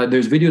would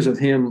there's videos of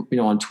him,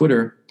 on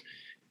Twitter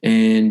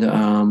and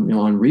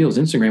on Reels,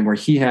 Instagram, where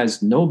he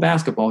has no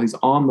basketball. He's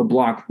on the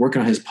block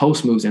working on his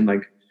post moves and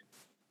like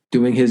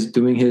doing his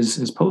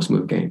post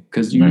move game.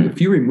 Because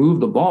if you remove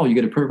the ball, you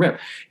get a perfect rep.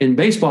 In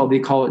baseball, they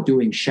call it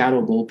doing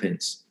shadow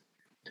bullpens.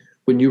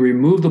 When you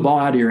remove the ball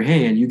out of your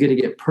hand, you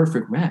get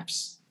perfect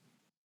reps.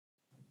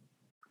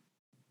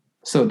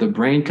 So the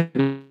brain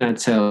cannot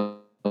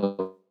tell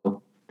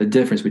the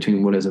difference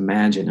between what is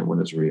imagined and what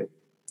is real.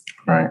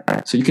 Right.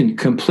 So you can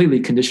completely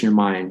condition your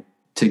mind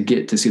to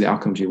get to see the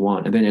outcomes you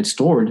want. And then it's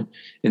stored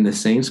in the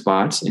same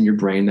spots in your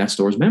brain that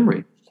stores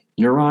memory.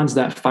 Neurons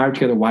that fire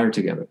together, wire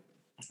together.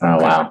 Oh,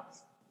 wow.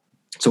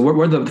 So what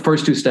are the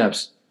first 2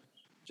 steps?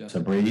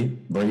 So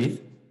breathe,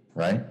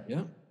 right?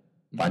 Yeah.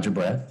 Find your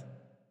breath.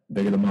 The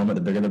bigger the moment,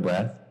 the bigger the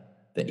breath.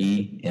 The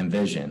E,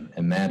 envision,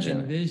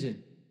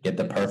 imagine. Get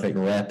the perfect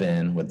rep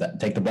in with that.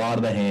 Take the ball out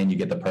of the hand, you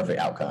get the perfect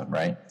outcome,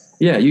 right?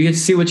 Yeah, you get to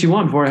see what you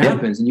want before it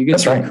happens. And you get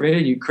to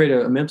right. You create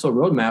a mental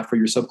roadmap for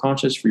your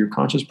subconscious, for your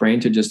conscious brain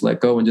to just let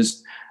go and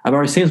I've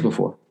already seen this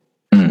before.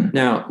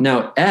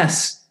 Now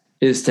S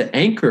is to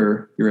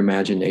anchor your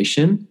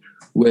imagination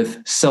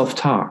with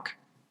self-talk.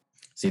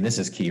 See, this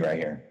is key right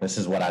here. This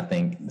is what I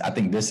think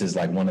this is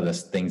like one of the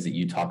things that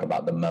you talk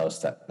about the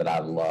most that I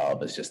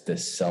love is just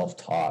this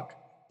self-talk,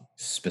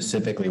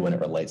 specifically when it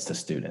relates to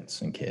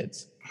students and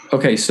kids.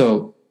 Okay,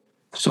 so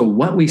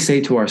what we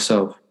say to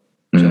ourselves,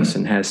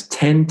 Justin, has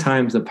 10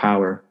 times the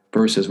power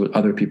versus what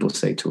other people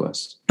say to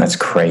us. That's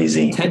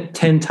crazy.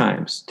 10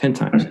 times.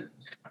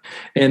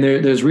 And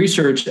there's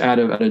research out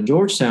of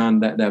Georgetown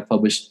that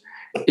published,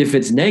 if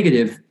it's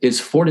negative, it's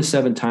 4 to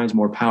 7 times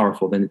more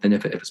powerful than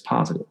if it's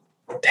positive.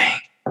 Dang.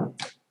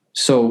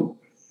 So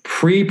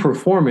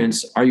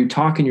pre-performance, are you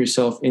talking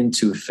yourself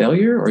into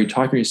failure or are you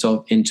talking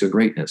yourself into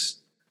greatness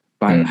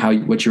by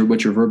what you're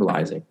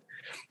verbalizing?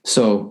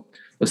 So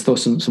let's throw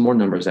some more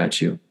numbers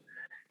at you.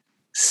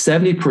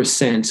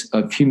 70%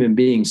 of human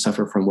beings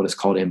suffer from what is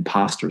called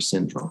imposter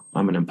syndrome.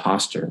 I'm an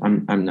imposter.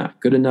 I'm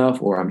not good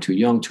enough, or I'm too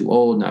young, too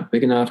old, not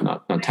big enough,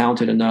 not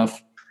talented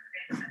enough.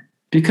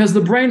 Because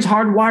the brain's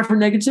hardwired for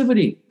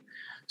negativity.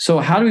 So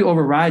how do we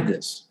override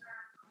this?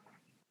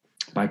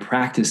 By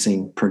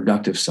practicing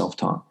productive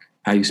self-talk,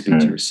 how you speak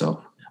to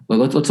yourself.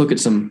 Let's look at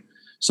some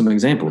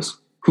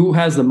examples. Who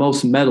has the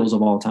most medals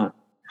of all time?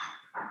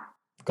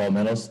 Gold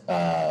medals?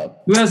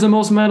 Who has the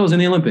most medals in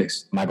the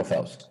Olympics? Michael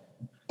Phelps.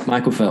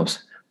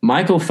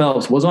 Michael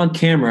Phelps was on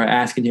camera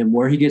asking him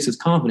where he gets his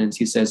confidence.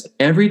 He says,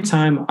 every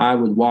time I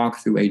would walk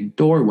through a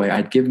doorway,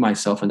 I'd give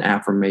myself an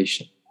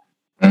affirmation.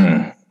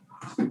 I'm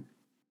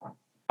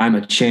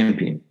a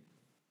champion.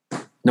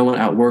 No one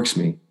outworks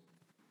me.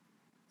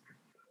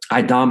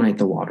 I dominate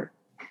the water.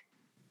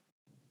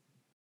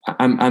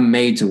 I'm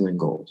made to win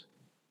gold.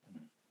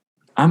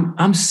 I'm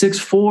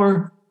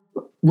 6'4",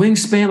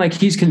 wingspan, like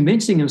he's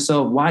convincing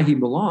himself why he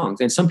belongs.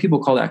 And some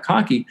people call that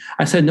cocky.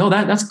 I said, no,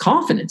 that's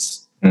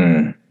confidence.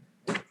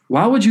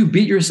 Why would you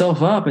beat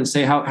yourself up and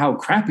say how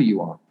crappy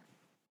you are?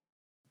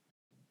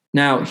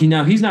 Now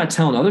he's not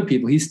telling other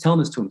people, he's telling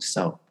this to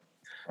himself.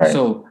 Right.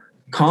 So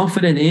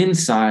confident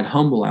inside,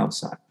 humble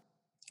outside.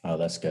 Oh,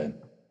 that's good.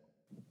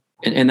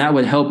 And that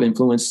would help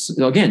influence,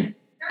 again,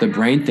 the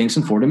brain thinks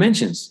in 4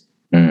 dimensions.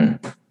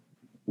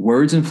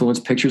 Words influence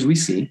pictures we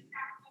see,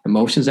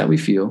 emotions that we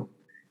feel,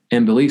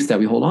 and beliefs that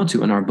we hold on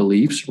to, and our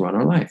beliefs run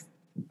our life.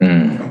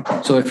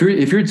 So if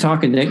you're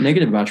talking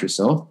negative about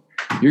yourself,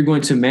 you're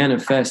going to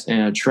manifest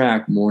and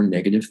attract more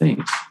negative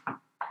things.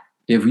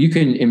 If you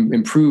can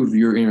improve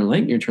your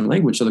internal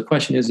language. So the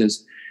question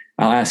is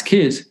I'll ask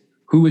kids,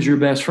 who is your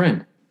best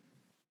friend?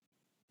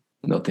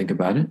 And they'll think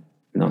about it,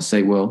 and I'll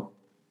say, well,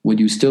 would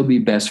you still be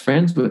best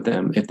friends with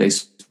them if they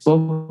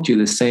spoke to you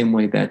the same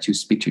way that you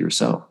speak to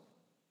yourself?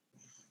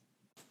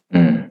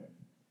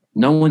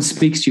 No one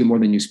speaks to you more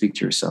than you speak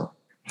to yourself.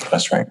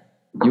 That's right.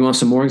 You want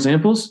some more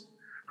examples?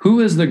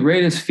 Who is the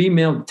greatest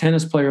female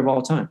tennis player of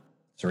all time?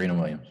 Serena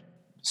Williams.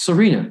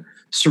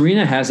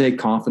 Serena has a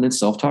confident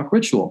self-talk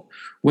ritual.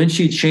 When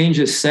she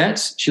changes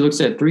sets, she looks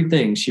at 3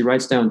 things. She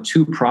writes down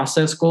 2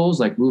 process goals,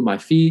 like move my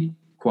feet,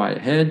 quiet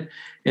head.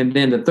 And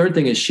then the third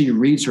thing is she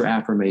reads her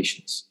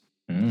affirmations.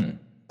 I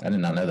did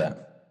not know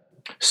that.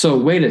 So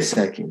wait a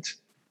second.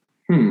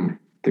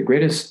 The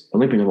greatest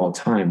Olympian of all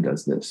time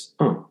does this.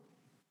 Oh,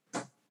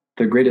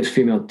 the greatest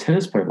female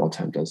tennis player of all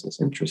time does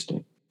this.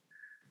 Interesting.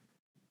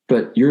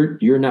 But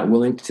you're not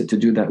willing to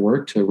do that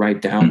work, to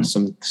write down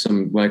some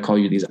what I call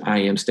these I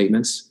am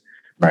statements.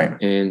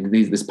 Right. And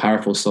this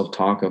powerful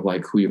self-talk of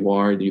like who you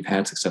are, that you've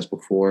had success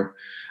before.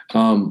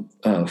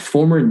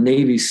 Former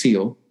Navy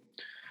SEAL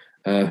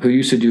who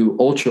used to do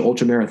ultra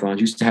marathons,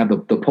 used to have the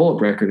pull-up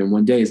record. And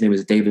one day his name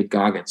is David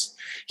Goggins.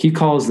 He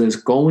calls this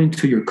going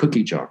to your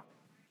cookie jar.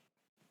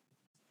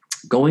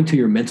 Going to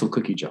your mental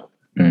cookie jar.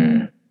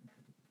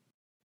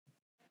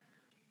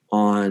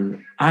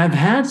 I've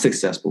had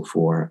success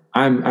before.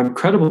 I'm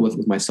credible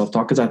with my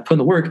self-talk because I've put in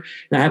the work,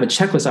 and I have a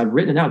checklist. I've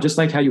written it out, just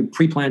like how you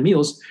pre-plan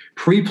meals,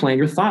 pre-plan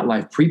your thought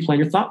life, pre-plan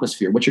your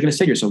thoughtmosphere, what you're going to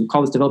say to yourself. We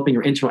call this developing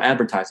your internal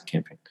advertising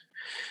campaign.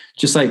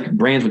 Just like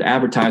brands would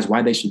advertise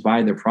why they should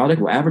buy their product,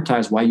 will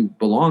advertise why you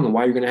belong and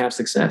why you're going to have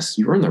success.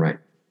 You earn the right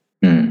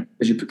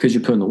because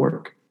you put in the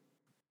work.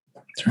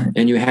 That's right.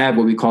 And you have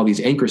what we call these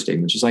anchor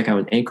statements, just like how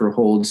an anchor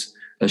holds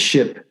a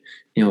ship,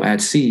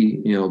 at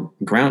sea,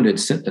 grounded,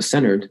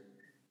 centered.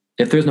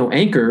 If there's no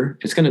anchor,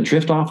 it's going to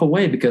drift off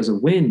away because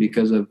of wind,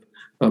 because of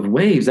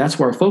waves. That's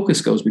where our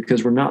focus goes,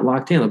 because we're not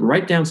locked in. Like,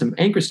 write down some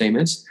anchor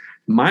statements.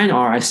 Mine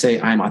are, I say,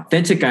 I'm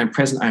authentic, I'm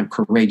present, I'm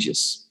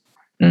courageous.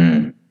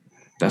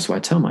 That's what I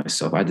tell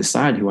myself. I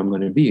decide who I'm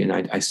going to be. And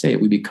I say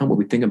it, we become what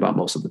we think about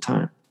most of the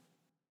time.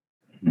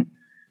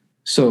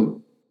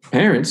 So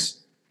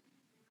parents,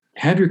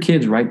 have your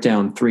kids write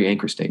down 3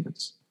 anchor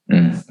statements.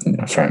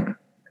 That's right.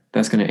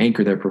 That's going to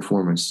anchor their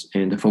performance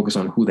and to focus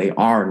on who they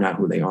are, not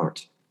who they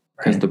aren't.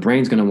 Because the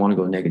brain's going to want to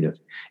go negative.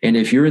 And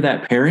if you're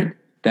that parent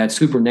that's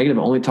super negative,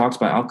 only talks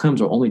about outcomes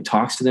or only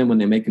talks to them when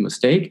they make a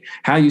mistake,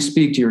 how you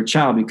speak to your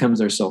child becomes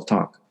their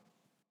self-talk.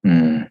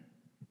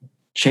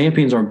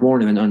 Champions are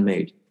born and then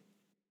unmade.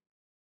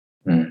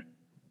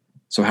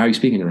 So how are you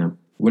speaking to them?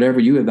 Whatever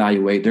you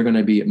evaluate, they're going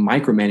to be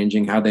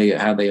micromanaging how they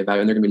evaluate. And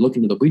they're going to be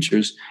looking to the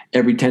bleachers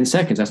every 10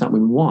 seconds. That's not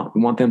what we want. We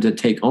want them to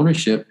take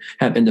ownership,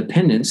 have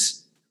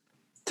independence,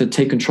 to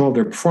take control of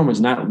their performance,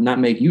 not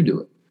make you do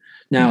it.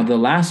 Now, the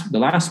last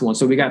one.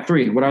 So we got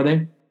 3. What are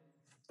they?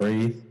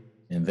 Breathe,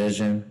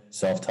 envision,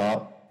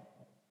 self-talk.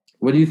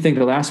 What do you think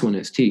the last one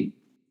is? T.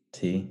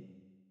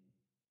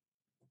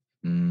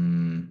 I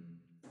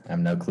have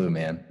no clue,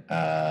 man.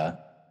 I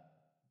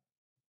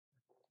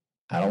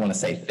don't want to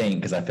say think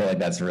because I feel like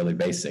that's really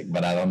basic,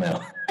 but I don't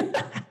know.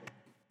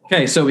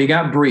 Okay, so we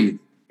got breathe.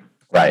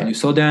 Right. When you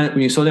slow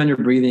down your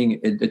breathing,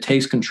 it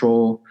takes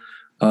control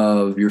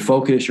of your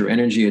focus, your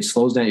energy. It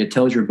slows down. It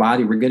tells your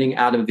body we're getting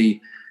out of the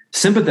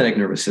sympathetic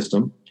nervous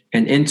system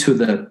and into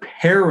the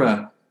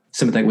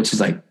parasympathetic, which is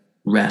like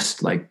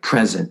rest, like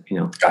present,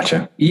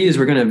 Gotcha. E is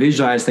we're going to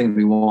visualize things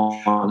we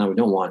want, no, we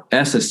don't want.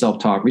 S is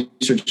self-talk.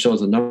 Research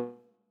shows the number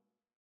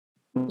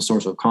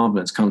source of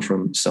confidence comes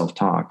from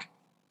self-talk.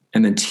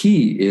 And then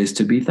T is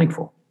to be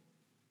thankful.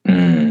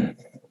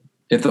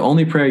 If the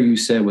only prayer you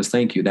said was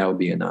thank you, that would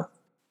be enough.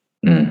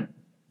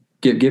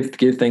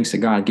 Give thanks to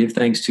God. Give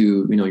thanks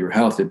to, your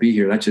health, to be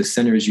here. That just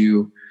centers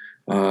you.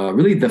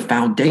 Really, the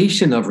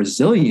foundation of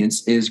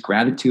resilience is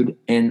gratitude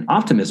and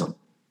optimism.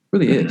 It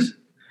really is.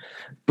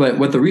 But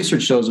what the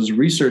research shows is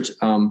research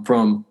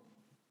from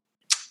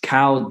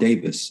Cal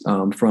Davis,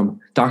 from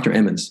Dr.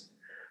 Emmons.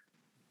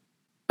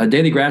 A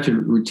daily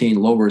gratitude routine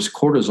lowers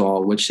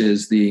cortisol, which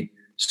is the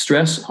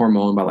stress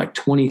hormone, by like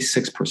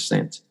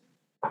 26%.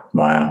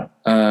 Wow.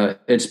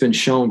 It's been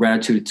shown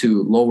gratitude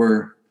to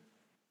lower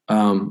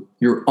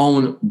your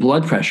own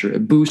blood pressure.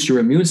 It boosts your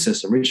immune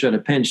system. Research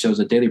at Penn shows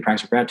that daily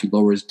practice of gratitude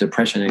lowers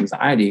depression and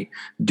anxiety.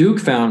 Duke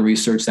found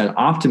research that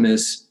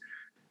optimists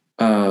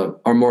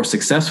are more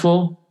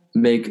successful,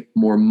 make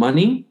more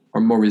money,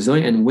 are more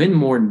resilient, and win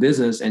more in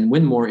business and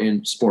win more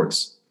in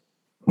sports.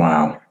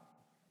 Wow.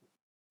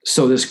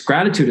 So this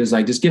gratitude is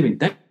like just giving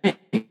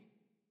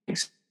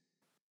thanks.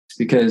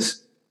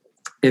 Because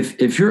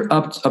if you're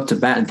up to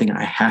bat and thinking,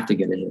 I have to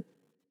get a hit,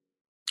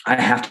 I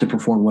have to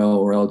perform well,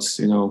 or else,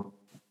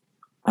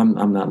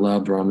 I'm not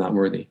loved or I'm not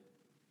worthy.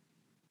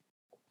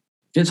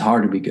 It's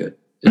hard to be good.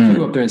 If you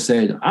go up there and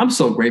say, I'm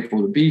so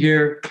grateful to be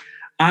here.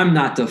 I'm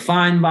not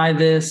defined by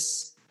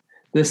this.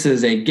 This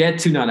is a get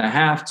to, not a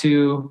have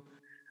to.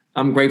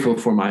 I'm grateful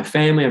for my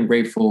family. I'm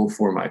grateful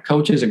for my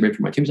coaches. I'm grateful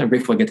for my teams. I'm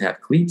grateful I get to have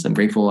cleats. I'm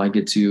grateful I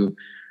get to,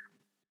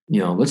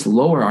 let's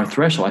lower our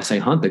threshold. I say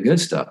hunt the good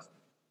stuff.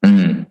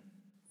 Mm.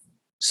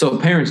 So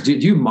parents, do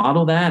you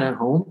model that at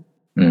home?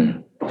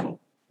 Mm.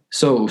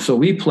 So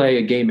we play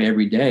a game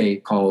every day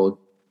called,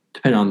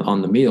 depending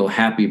on the meal,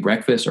 happy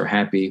breakfast or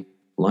happy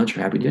lunch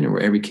or happy dinner,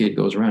 where every kid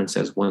goes around and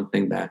says one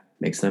thing that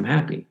makes them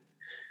happy.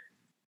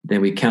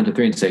 Then we count to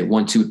 3 and say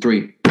 1, 2,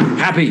 3,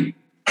 happy.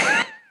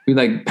 We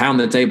like pound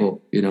the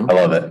table, I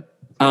love it.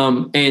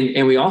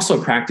 And we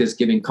also practice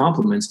giving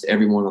compliments to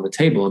everyone on the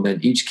table. And then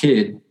each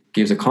kid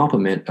gives a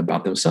compliment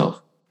about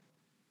themselves,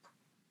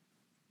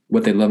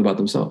 what they love about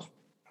themselves.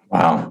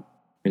 Wow.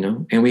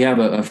 And we have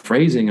a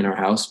phrasing in our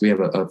house. We have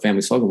a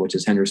family slogan, which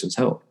is Henderson's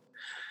help.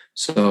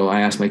 So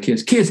I ask my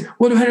kids,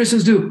 what do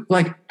Hendersons do?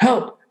 Like,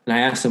 help. And I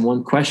ask them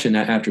one question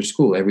after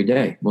school every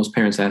day. Most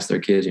parents ask their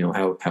kids, how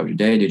was your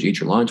day? Did you eat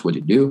your lunch? What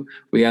did you do?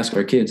 We ask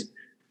our kids,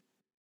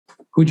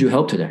 who'd you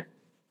help today?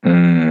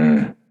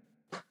 Mm.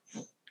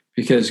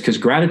 Because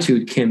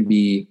gratitude can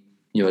be,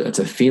 it's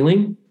a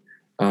feeling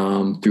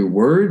through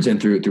words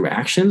and through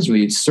actions.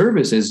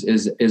 Service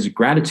is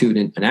gratitude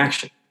in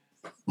action.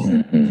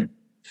 Mm-hmm.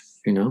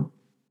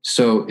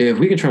 So if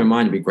we can train our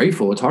mind to be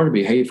grateful, it's hard to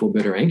be hateful,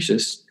 bitter,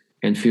 anxious,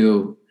 and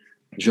feel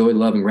joy,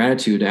 love, and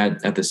gratitude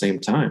at the same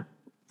time.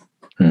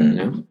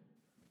 Mm.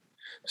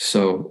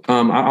 So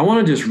I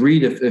want to just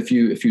read a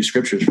few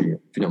scriptures for you,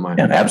 if you don't mind.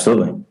 Yeah,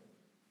 absolutely.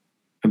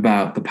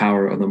 About the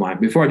power of the mind.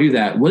 Before I do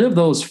that, what of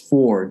those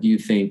 4 do you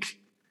think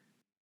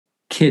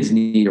kids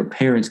need or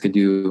parents could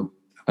do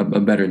a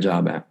better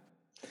job at?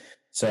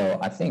 So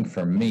I think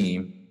for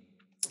me,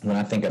 when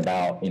I think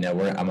about, I'm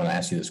going to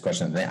ask you this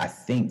question. I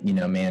think,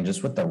 man,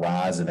 just with the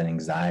rise of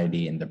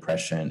anxiety and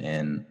depression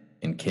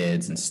in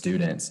kids and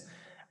students,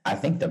 I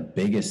think the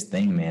biggest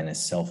thing, man,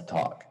 is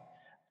self-talk.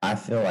 I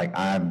feel like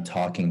I'm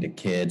talking to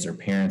kids, or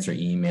parents are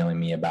emailing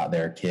me about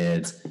their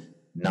kids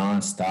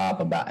nonstop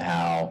about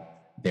how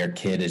their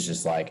kid is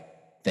just like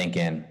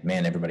thinking,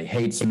 man, everybody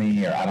hates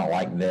me, or I don't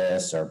like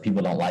this, or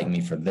people don't like me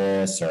for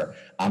this, or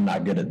I'm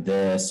not good at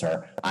this,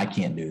 or I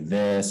can't do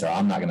this, or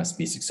I'm not going to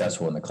be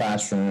successful in the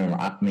classroom, or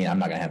I'm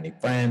not going to have any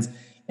friends.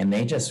 And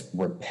they just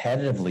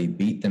repetitively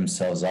beat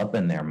themselves up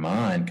in their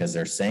mind because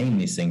they're saying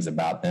these things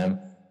about them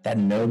that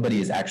nobody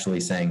is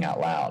actually saying out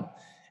loud.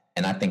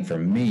 And I think for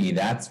me,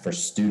 that's for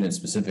students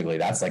specifically,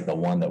 that's like the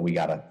one that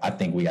I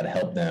think we got to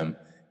help them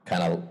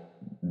kind of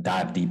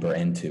dive deeper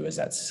into, is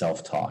that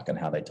self-talk and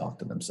how they talk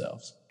to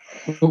themselves.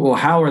 Well,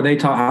 how are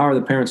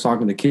the parents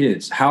talking to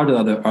kids? How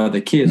are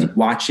the kids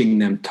watching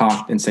them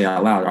talk and say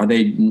out loud? Are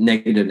they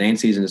negative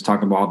Nancy's and just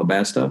talking about all the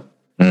bad stuff?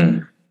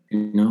 Mm.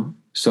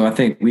 So I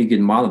think we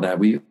can model that.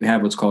 We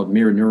have what's called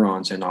mirror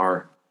neurons in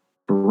our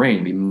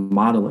brain. We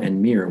model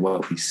and mirror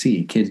what we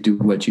see. Kids do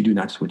what you do,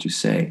 not just what you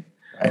say.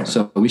 Right.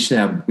 So we should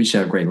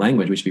have great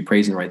language. We should be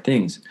praising the right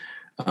things.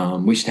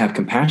 We should have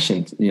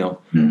compassion.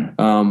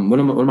 One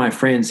of my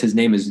friends, his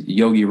name is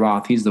Yogi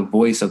Roth. He's the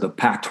voice of the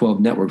Pac-12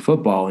 network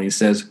football. And he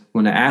says,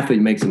 when an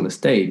athlete makes a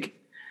mistake,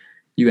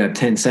 you have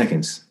 10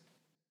 seconds.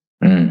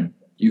 Mm.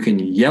 You can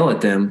yell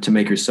at them to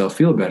make yourself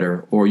feel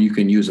better, or you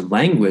can use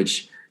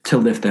language to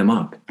lift them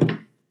up.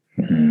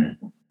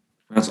 Mm-hmm.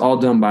 That's all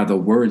done by the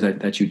words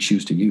that you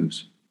choose to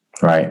use.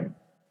 Right.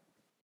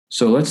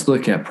 So let's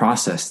look at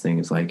process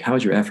things like,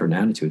 how's your effort and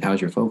attitude?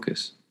 How's your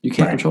focus? You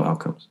can't control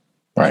outcomes.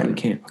 Right. You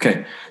can't.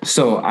 Okay.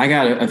 So I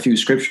got a few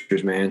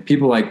scriptures, man.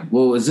 People are like,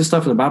 well, is this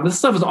stuff in the Bible? This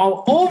stuff is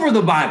all over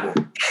the Bible.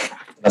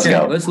 Let's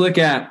go. Let's look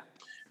at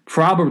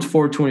Proverbs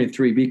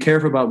 4:23. Be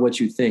careful about what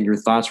you think. Your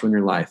thoughts run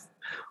your life.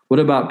 What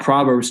about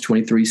Proverbs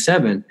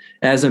 23:7?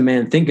 As a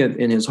man thinketh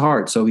in his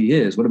heart, so he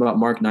is. What about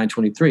Mark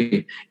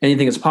 9:23?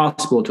 Anything is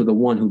possible to the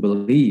one who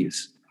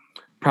believes.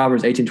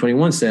 Proverbs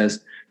 18:21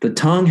 says, the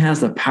tongue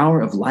has the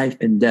power of life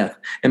and death.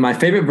 And my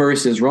favorite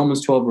verse is Romans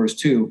 12, verse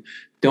 2.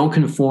 Don't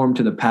conform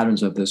to the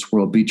patterns of this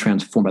world. Be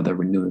transformed by the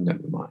renewing of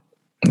your mind.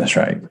 That's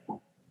right.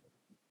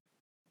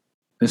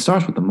 It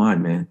starts with the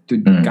mind, man.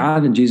 Dude,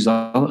 God and Jesus,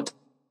 all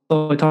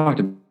they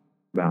talked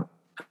about.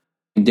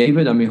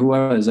 David, who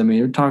else?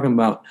 You're talking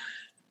about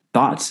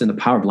thoughts and the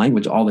power of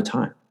language all the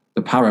time.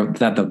 The power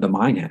that the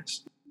mind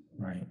has.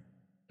 Right.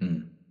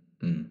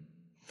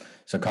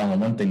 So,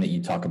 Colin, one thing that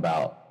you talk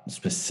about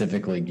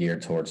specifically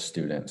geared towards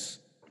students,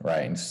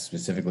 right, and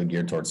specifically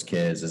geared towards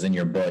kids, is in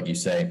your book, you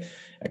say,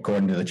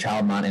 according to the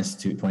Child Mind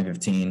Institute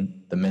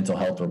 2015, the mental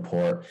health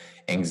report,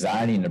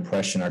 anxiety and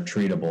depression are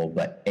treatable,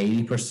 but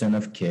 80%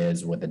 of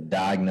kids with a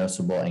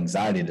diagnosable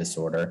anxiety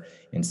disorder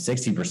and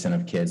 60%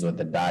 of kids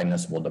with a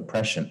diagnosable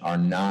depression are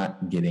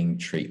not getting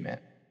treatment,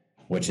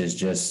 which is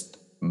just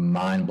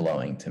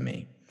mind-blowing to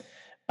me.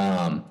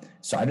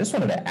 So I just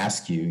wanted to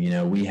ask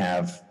you, we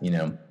have,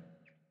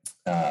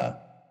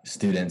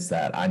 students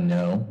that I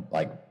know,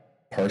 like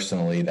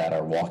personally, that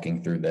are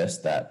walking through this,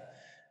 that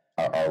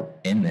are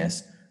in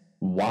this.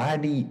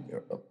 Let me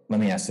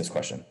ask this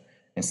question.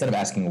 Instead of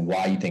asking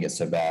why you think it's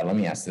so bad, let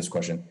me ask this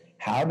question.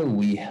 How do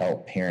we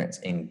help parents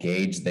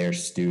engage their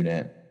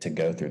student to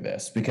go through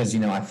this? Because,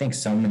 I think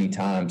so many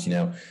times,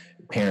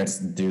 parents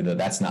do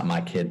that's not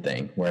my kid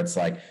thing, where it's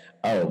like,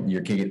 oh,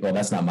 your kid, well,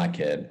 that's not my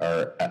kid,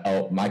 or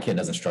oh, my kid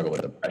doesn't struggle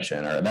with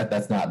depression, or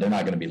they're not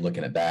going to be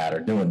looking at that or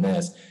doing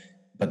this,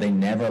 but they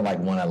never like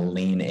want to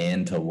lean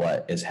into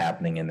what is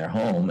happening in their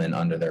home and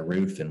under their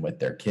roof and with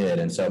their kid.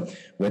 And so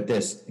with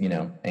this,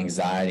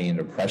 anxiety and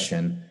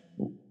depression,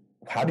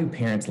 how do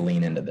parents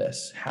lean into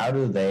this? How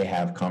do they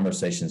have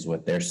conversations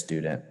with their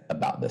student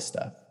about this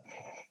stuff?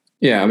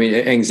 Yeah, I mean,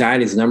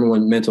 anxiety is the number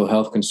one mental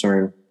health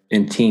concern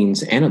in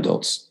teens and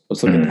adults.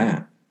 Let's look at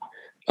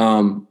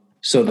that.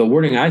 So the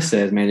wording I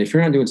said, man, if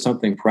you're not doing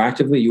something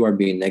proactively, you are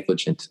being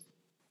negligent.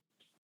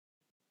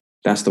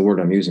 That's the word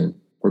I'm using.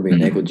 We're being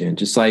negligent.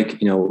 Just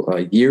like,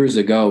 years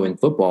ago in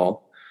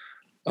football,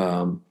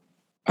 I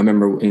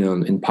remember,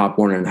 in Pop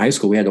Warner in high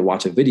school, we had to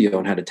watch a video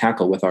on how to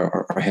tackle with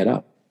our head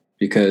up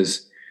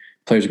because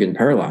players are getting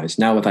paralyzed.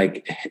 Now with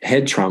like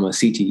head trauma,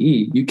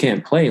 CTE, you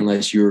can't play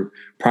unless you're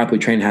properly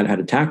trained how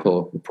to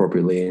tackle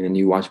appropriately, and then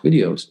you watch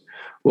videos.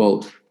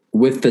 Well,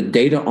 with the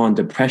data on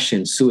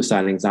depression,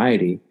 suicide,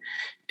 anxiety,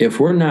 if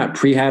we're not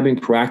prehabbing,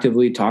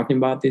 proactively talking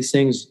about these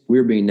things,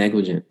 we're being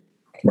negligent,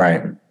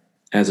 right,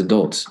 as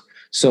adults.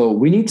 So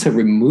we need to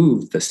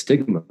remove the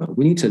stigma.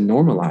 We need to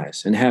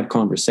normalize and have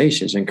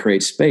conversations and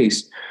create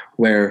space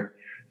where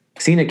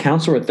seeing a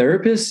counselor or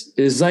therapist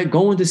is like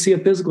going to see a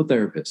physical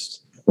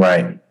therapist.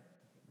 Right.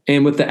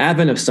 And with the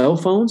advent of cell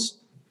phones,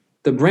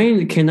 the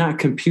brain cannot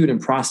compute and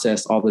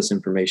process all this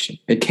information.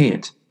 It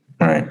can't.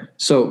 Right.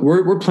 So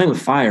we're playing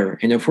with fire.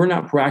 And if we're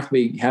not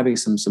proactively having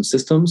some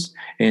systems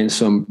and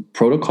some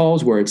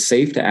protocols where it's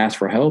safe to ask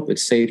for help,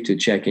 it's safe to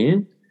check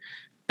in,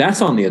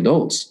 that's on the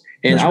adults.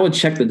 And I would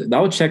check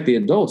the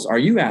adults. Are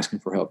you asking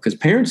for help? Because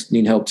parents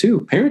need help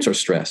too. Parents are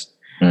stressed.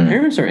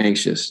 Parents are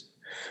anxious.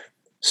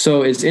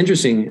 So it's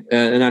interesting.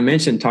 And I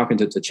mentioned talking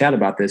to Chad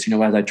about this,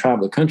 as I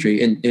travel the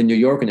country in New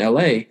York and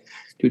LA,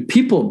 dude,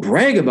 people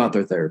brag about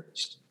their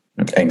therapist.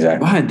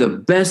 Exactly. I had the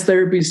best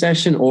therapy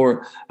session,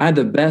 or I had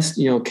the best,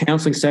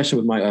 counseling session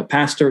with my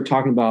pastor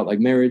talking about like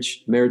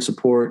marriage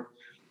support.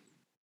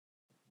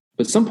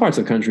 But some parts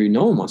of the country,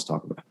 no one wants to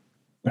talk about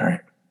it. All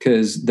right.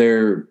 Because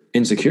they're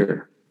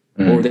insecure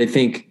or they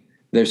think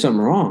there's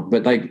something wrong.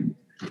 But like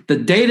the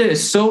data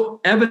is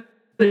so evident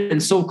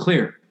and so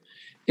clear.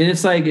 And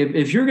it's like,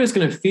 if you're just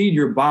going to feed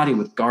your body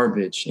with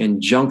garbage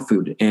and junk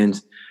food and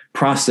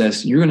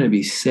process, you're going to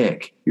be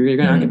sick. You're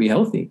not going to be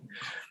healthy.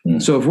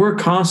 So if we're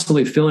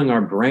constantly filling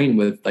our brain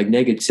with like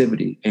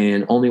negativity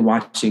and only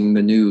watching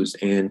the news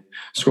and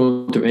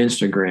scrolling through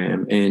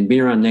Instagram and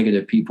being around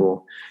negative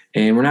people,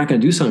 and we're not going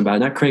to do something about it,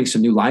 not creating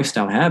some new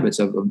lifestyle habits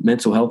of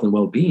mental health and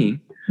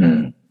well-being,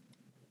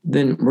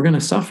 then we're going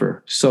to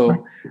suffer.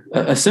 So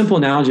a simple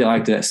analogy I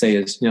like to say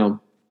is,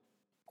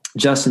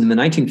 Justin, in the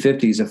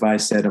 1950s, if I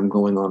said I'm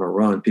going on a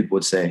run, people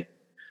would say,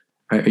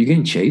 are you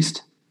getting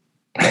chased?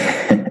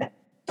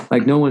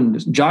 Like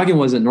jogging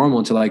wasn't normal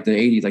until like the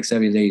 80s, like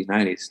 70s, 80s,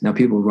 90s. Now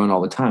people run all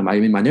the time. I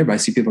mean, my neighborhood, I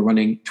see people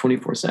running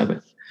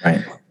 24/7.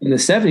 Right. In the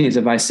 70s,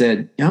 if I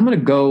said, I'm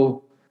going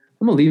to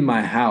leave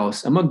my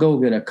house, I'm going to go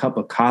get a cup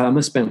of coffee, I'm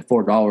going to spend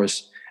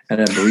 $4 at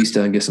a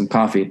barista and get some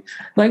coffee.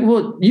 Like,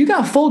 well, you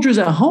got Folgers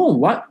at home.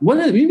 What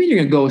do you mean you're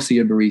going to go see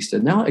a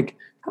barista? Now, like,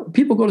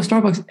 people go to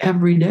Starbucks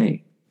every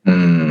day.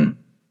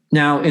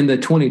 Now, in the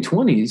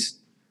 2020s,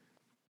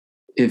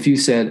 if you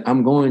said,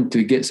 I'm going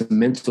to get some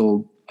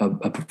mental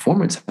a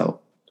performance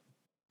help,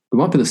 we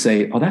want people to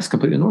say, oh, that's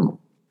completely normal.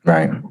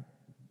 Right.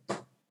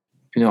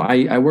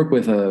 I work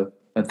with a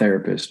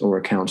therapist or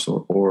a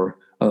counselor or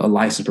a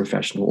licensed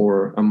professional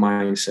or a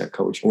mindset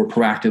coach, or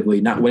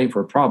proactively not waiting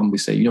for a problem. We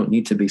say, you don't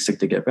need to be sick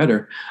to get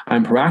better.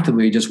 I'm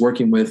proactively just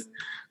working with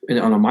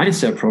on a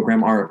mindset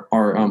program.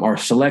 Our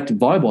select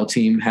volleyball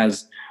team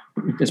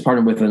is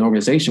partnered with an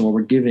organization where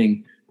we're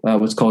giving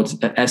what's called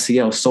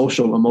SEL,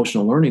 social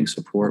emotional learning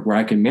support, where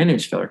I can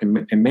manage failure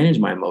and manage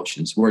my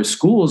emotions. Whereas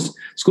school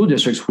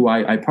districts who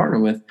I partner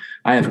with,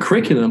 I have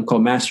curriculum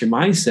called Master Your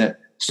Mindset,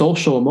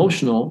 social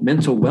emotional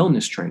mental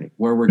wellness training,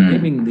 where we're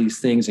giving these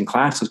things in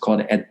classes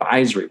called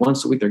advisory.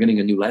 Once a week, they're getting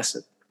a new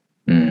lesson.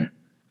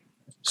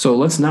 So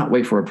let's not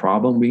wait for a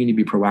problem. We need to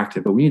be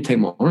proactive, but we need to take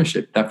more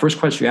ownership. That first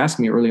question you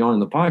asked me early on in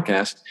the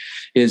podcast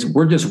is,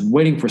 we're just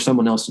waiting for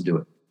someone else to do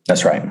it.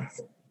 That's right.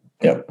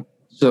 Yep.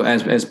 So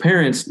as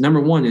parents, number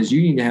one is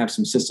you need to have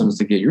some systems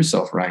to get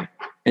yourself right.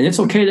 And it's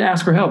okay to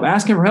ask for help.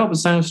 Asking for help is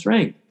a sign of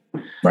strength.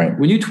 Right.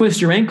 When you twist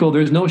your ankle,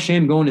 there's no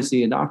shame going to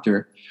see a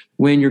doctor.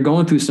 When you're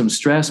going through some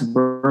stress,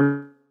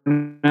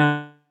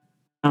 burnout,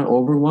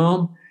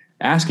 overwhelm,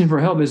 asking for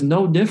help is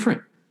no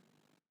different.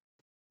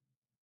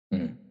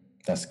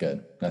 That's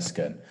good. That's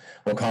good.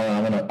 Well, Colin,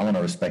 I want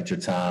to respect your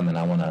time, and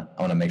I want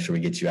to make sure we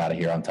get you out of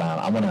here on time.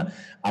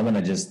 I want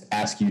to just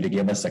ask you to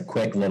give us a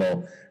quick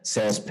little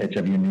sales pitch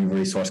of your new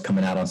resource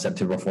coming out on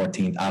September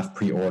 14th. I've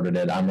pre-ordered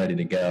it. I'm ready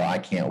to go. I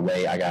can't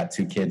wait. I got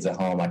 2 kids at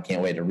home. I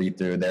can't wait to read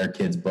through their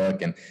kids'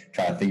 book and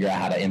try to figure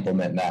out how to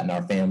implement that in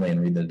our family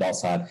and read the adult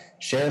side.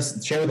 Share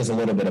with us a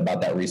little bit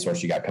about that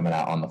resource you got coming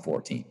out on the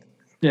 14th.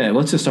 Yeah,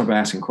 let's just start by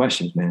asking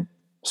questions, man.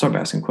 Start by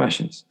asking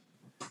questions.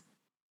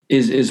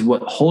 is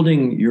what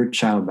holding your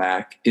child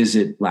back? Is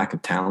it lack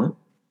of talent?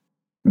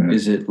 Mm-hmm.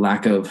 Is it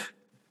lack of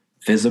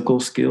physical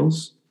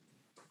skills?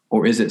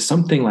 Or is it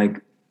something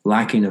like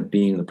lacking of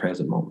being in the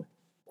present moment,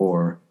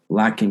 or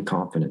lacking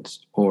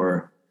confidence,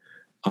 or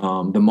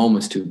the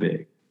moment's too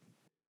big?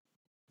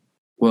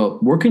 Well,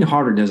 working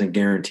harder doesn't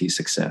guarantee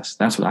success.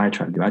 That's what I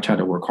try to do. I try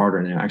to work harder,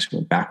 and I actually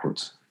went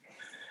backwards.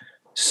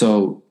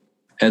 So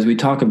as we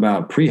talk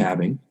about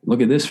prehabbing,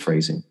 look at this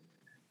phrasing.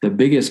 The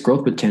biggest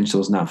growth potential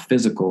is not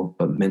physical,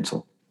 but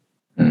mental.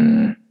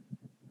 Mm.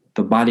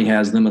 The body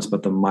has limits,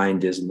 but the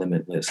mind is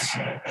limitless.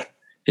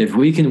 If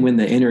we can win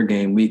the inner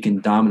game, we can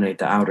dominate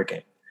the outer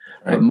game.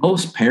 Right. But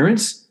most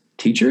parents,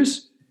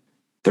 teachers,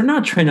 they're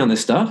not trained on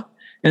this stuff.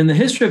 And the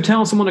history of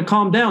telling someone to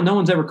calm down, no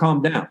one's ever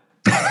calmed down.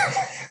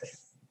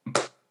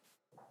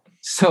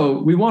 So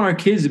we want our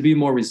kids to be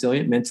more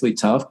resilient, mentally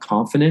tough,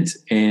 confident,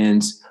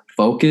 and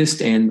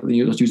focused, and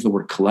let's use the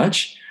word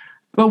clutch.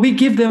 But we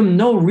give them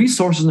no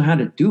resources on how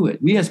to do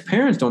it. We as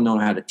parents don't know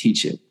how to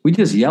teach it. We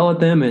just yell at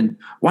them and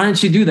why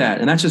didn't you do that?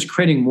 And that's just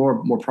creating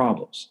more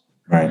problems.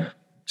 Right.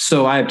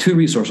 So I have two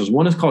resources.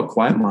 One is called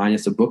Quiet Mind.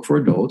 It's a book for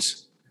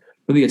adults.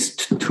 Really, it's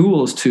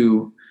tools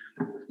to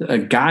a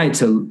guide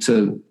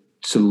to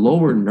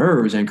lower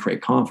nerves and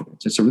create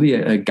confidence. It's really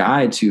a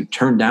guide to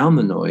turn down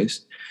the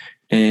noise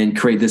and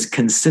create this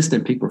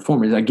consistent peak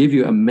performance. I give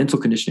you a mental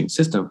conditioning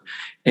system.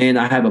 And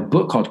I have a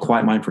book called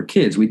Quiet Mind for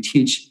Kids. We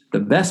teach the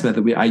best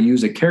method. I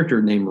use a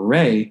character named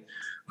Ray,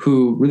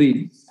 who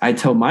really, I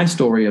tell my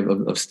story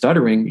of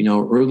stuttering,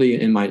 early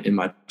in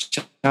my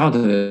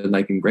childhood,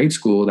 like in grade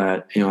school,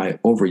 that,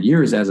 over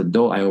years as an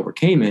adult, I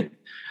overcame it.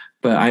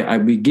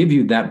 But we give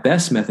you that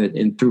best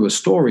method through a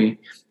story.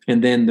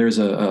 And then there's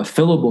a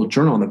fillable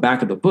journal on the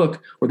back of the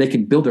book where they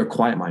can build their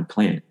quiet mind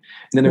plan.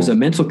 And then there's a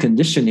mental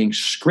conditioning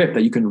script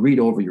that you can read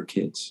over your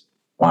kids.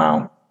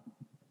 Wow.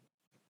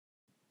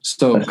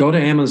 So go to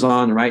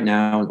Amazon right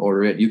now and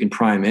order it. You can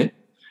Prime it.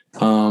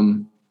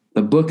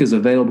 The book is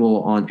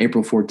available on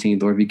April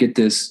 14th, or if you get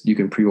this, you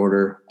can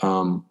pre-order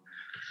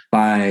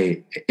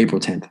by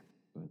April 10th.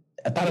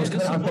 I thought it was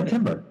coming out in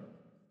September.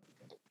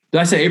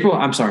 Did I say April?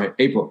 I'm sorry,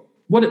 April.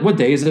 What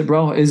day is it,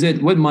 bro?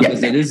 What month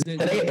is it?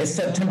 Today is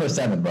September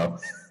 7th, bro.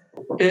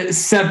 It's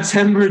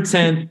September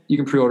 10th. You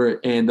can pre-order it,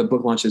 and the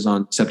book launches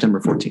on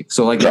September 14th.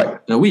 So in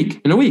a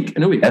week.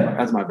 Yep.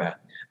 That's my bad.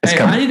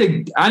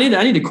 Hey,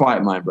 I need a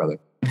quiet mind, brother.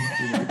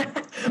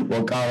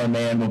 Well, Colin,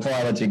 man, before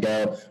I let you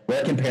go,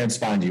 where can parents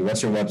find you?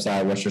 What's your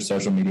website? What's your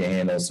social media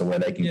handles, so where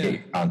they can get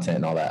your content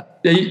and all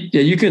that?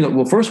 Yeah, you can.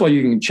 Well, first of all,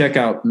 you can check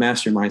out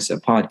Master Your Mindset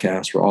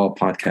Podcast, where all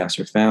podcasts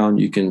are found.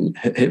 You can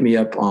hit me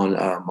up on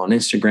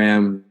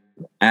Instagram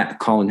at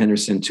Colin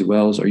Henderson 2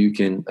 L's, or you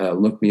can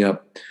look me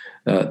up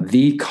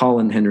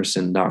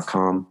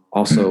thecolinhenderson.com.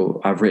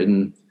 Also, I've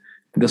written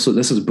this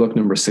is book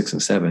number 6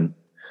 and 7.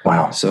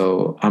 Wow.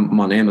 So I'm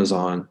on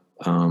Amazon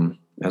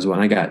as well.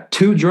 And I got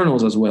 2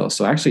 journals as well.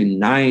 So actually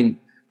 9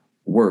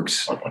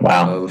 works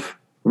of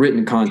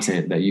written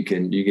content that you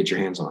get your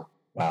hands on.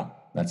 Wow.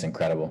 That's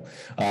incredible.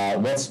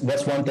 What's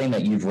one thing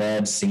that you've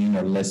read, seen,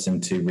 or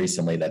listened to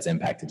recently that's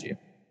impacted you?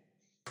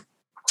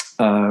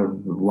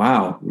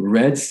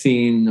 Read,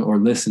 seen, or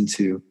listened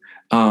to.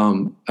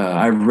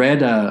 I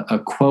read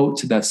a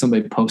quote that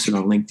somebody posted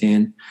on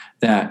LinkedIn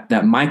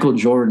that Michael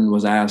Jordan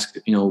was asked,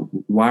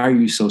 why are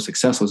you so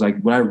successful? It's like,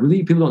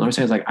 people don't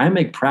understand is like, I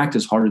make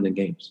practice harder than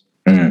games.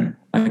 Mm.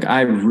 Like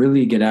I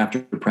really get after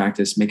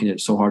practice, making it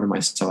so hard on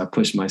myself. I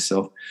push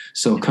myself.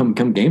 So come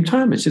game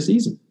time, it's just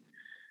easy.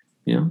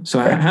 So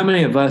how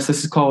many of us,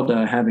 this is called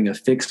having a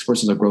fixed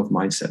versus a growth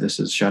mindset. This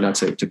is shout out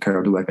to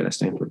Carol Dweck at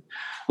Stanford.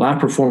 A lot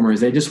of performers,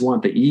 they just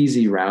want the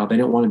easy route. They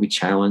don't want to be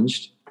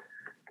challenged.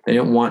 They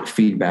don't want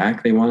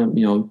feedback. They want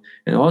to,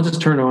 and I'll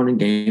just turn on in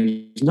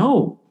games.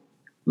 No,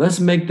 let's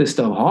make this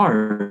stuff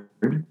hard.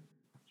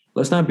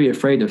 Let's not be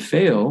afraid to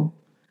fail.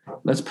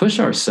 Let's push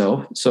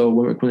ourselves. So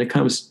when it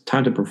comes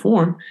time to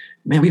perform,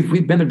 man,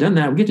 we've been there, done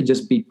that. We get to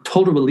just be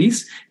total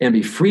release and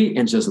be free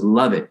and just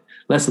love it.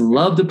 Let's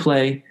love to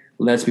play.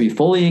 Let's be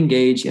fully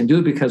engaged and do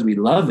it because we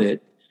love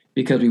it,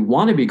 because we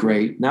want to be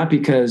great, not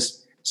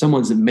because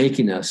someone's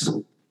making us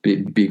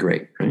be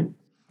great, right?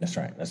 That's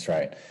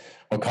right.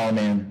 Well, Colin,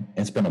 man,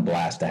 it's been a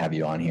blast to have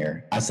you on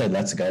here. I say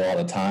let's go all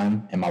the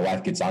time, and my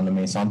wife gets on to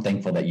me, so I'm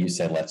thankful that you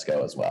said let's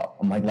go as well.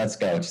 I'm like, let's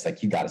go. She's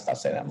like, you got to stop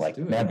saying that. I'm like,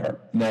 never.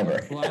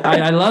 Well,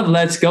 I love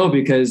let's go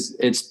because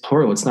it's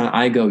plural. It's not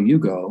I go, you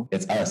go.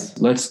 It's us.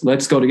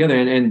 Let's go together,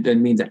 and it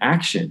means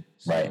action.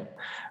 Right.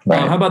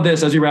 How about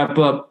this as we wrap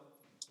up?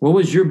 What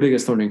was your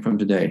biggest learning from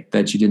today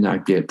that you did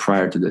not get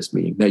prior to this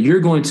meeting that you're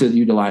going to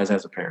utilize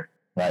as a parent?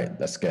 Right.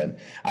 That's good.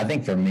 I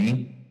think for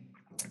me,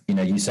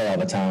 you say all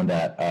the time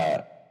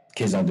that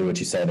kids don't do what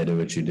you say, they do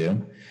what you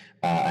do.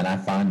 And I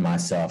find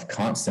myself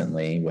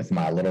constantly with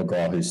my little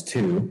girl who's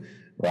 2,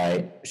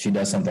 right? She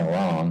does something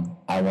wrong.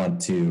 I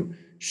want to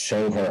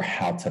show her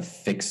how to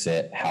fix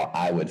it, how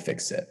I would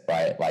fix it,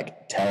 right?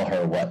 Like tell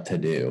her what to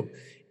do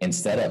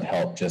instead of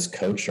help just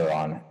coach her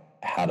on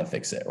how to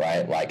fix it,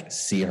 right? Like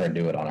see her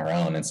do it on her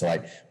own. And so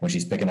like when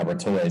she's picking up her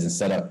toys,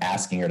 instead of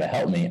asking her to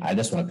help me, I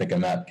just want to pick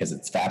them up because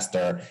it's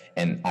faster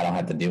and I don't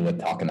have to deal with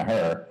talking to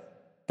her.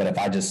 But if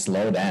I just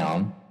slow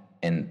down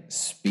and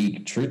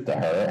speak truth to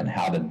her and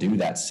how to do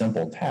that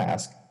simple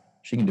task,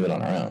 she can do it on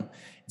her own.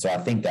 So I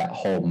think that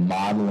whole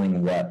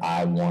modeling what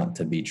I want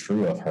to be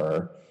true of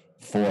her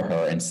for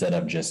her instead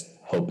of just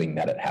hoping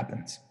that it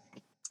happens.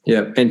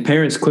 Yeah. And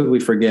parents quickly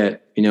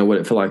forget, what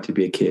it felt like to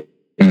be a kid.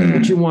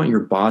 Would you want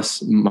your boss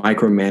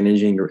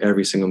micromanaging your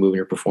every single move in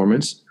your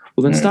performance?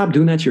 Well, then stop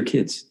doing that to your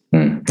kids.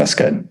 That's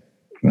good.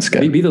 That's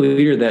good. Be the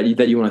leader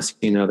that you want to see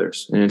in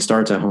others. And it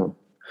starts at home.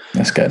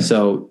 That's good.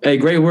 So, hey,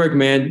 great work,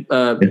 man.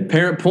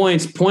 Parent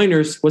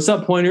pointers. What's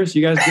up, pointers?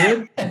 You guys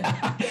good?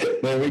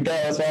 There we go.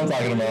 That's what I'm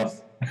talking about.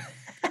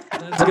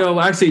 Let's go.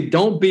 Actually,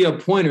 don't be a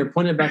pointer.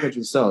 Point it back at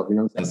yourself.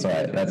 That's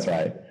right. That's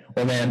right.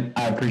 Well, man,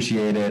 I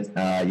appreciate it.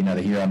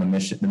 To hear on the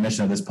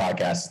mission of this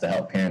podcast is to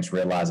help parents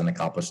realize and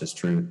accomplish this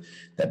truth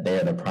that they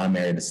are the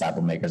primary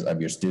disciple makers of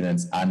your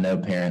students. I know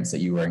parents that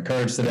you were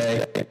encouraged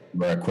today, you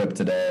were equipped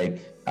today,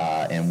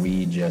 and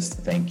we just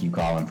thank you,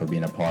 Colin, for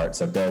being a part.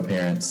 So go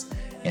parents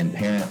and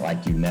parent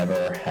like you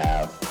never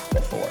have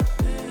before.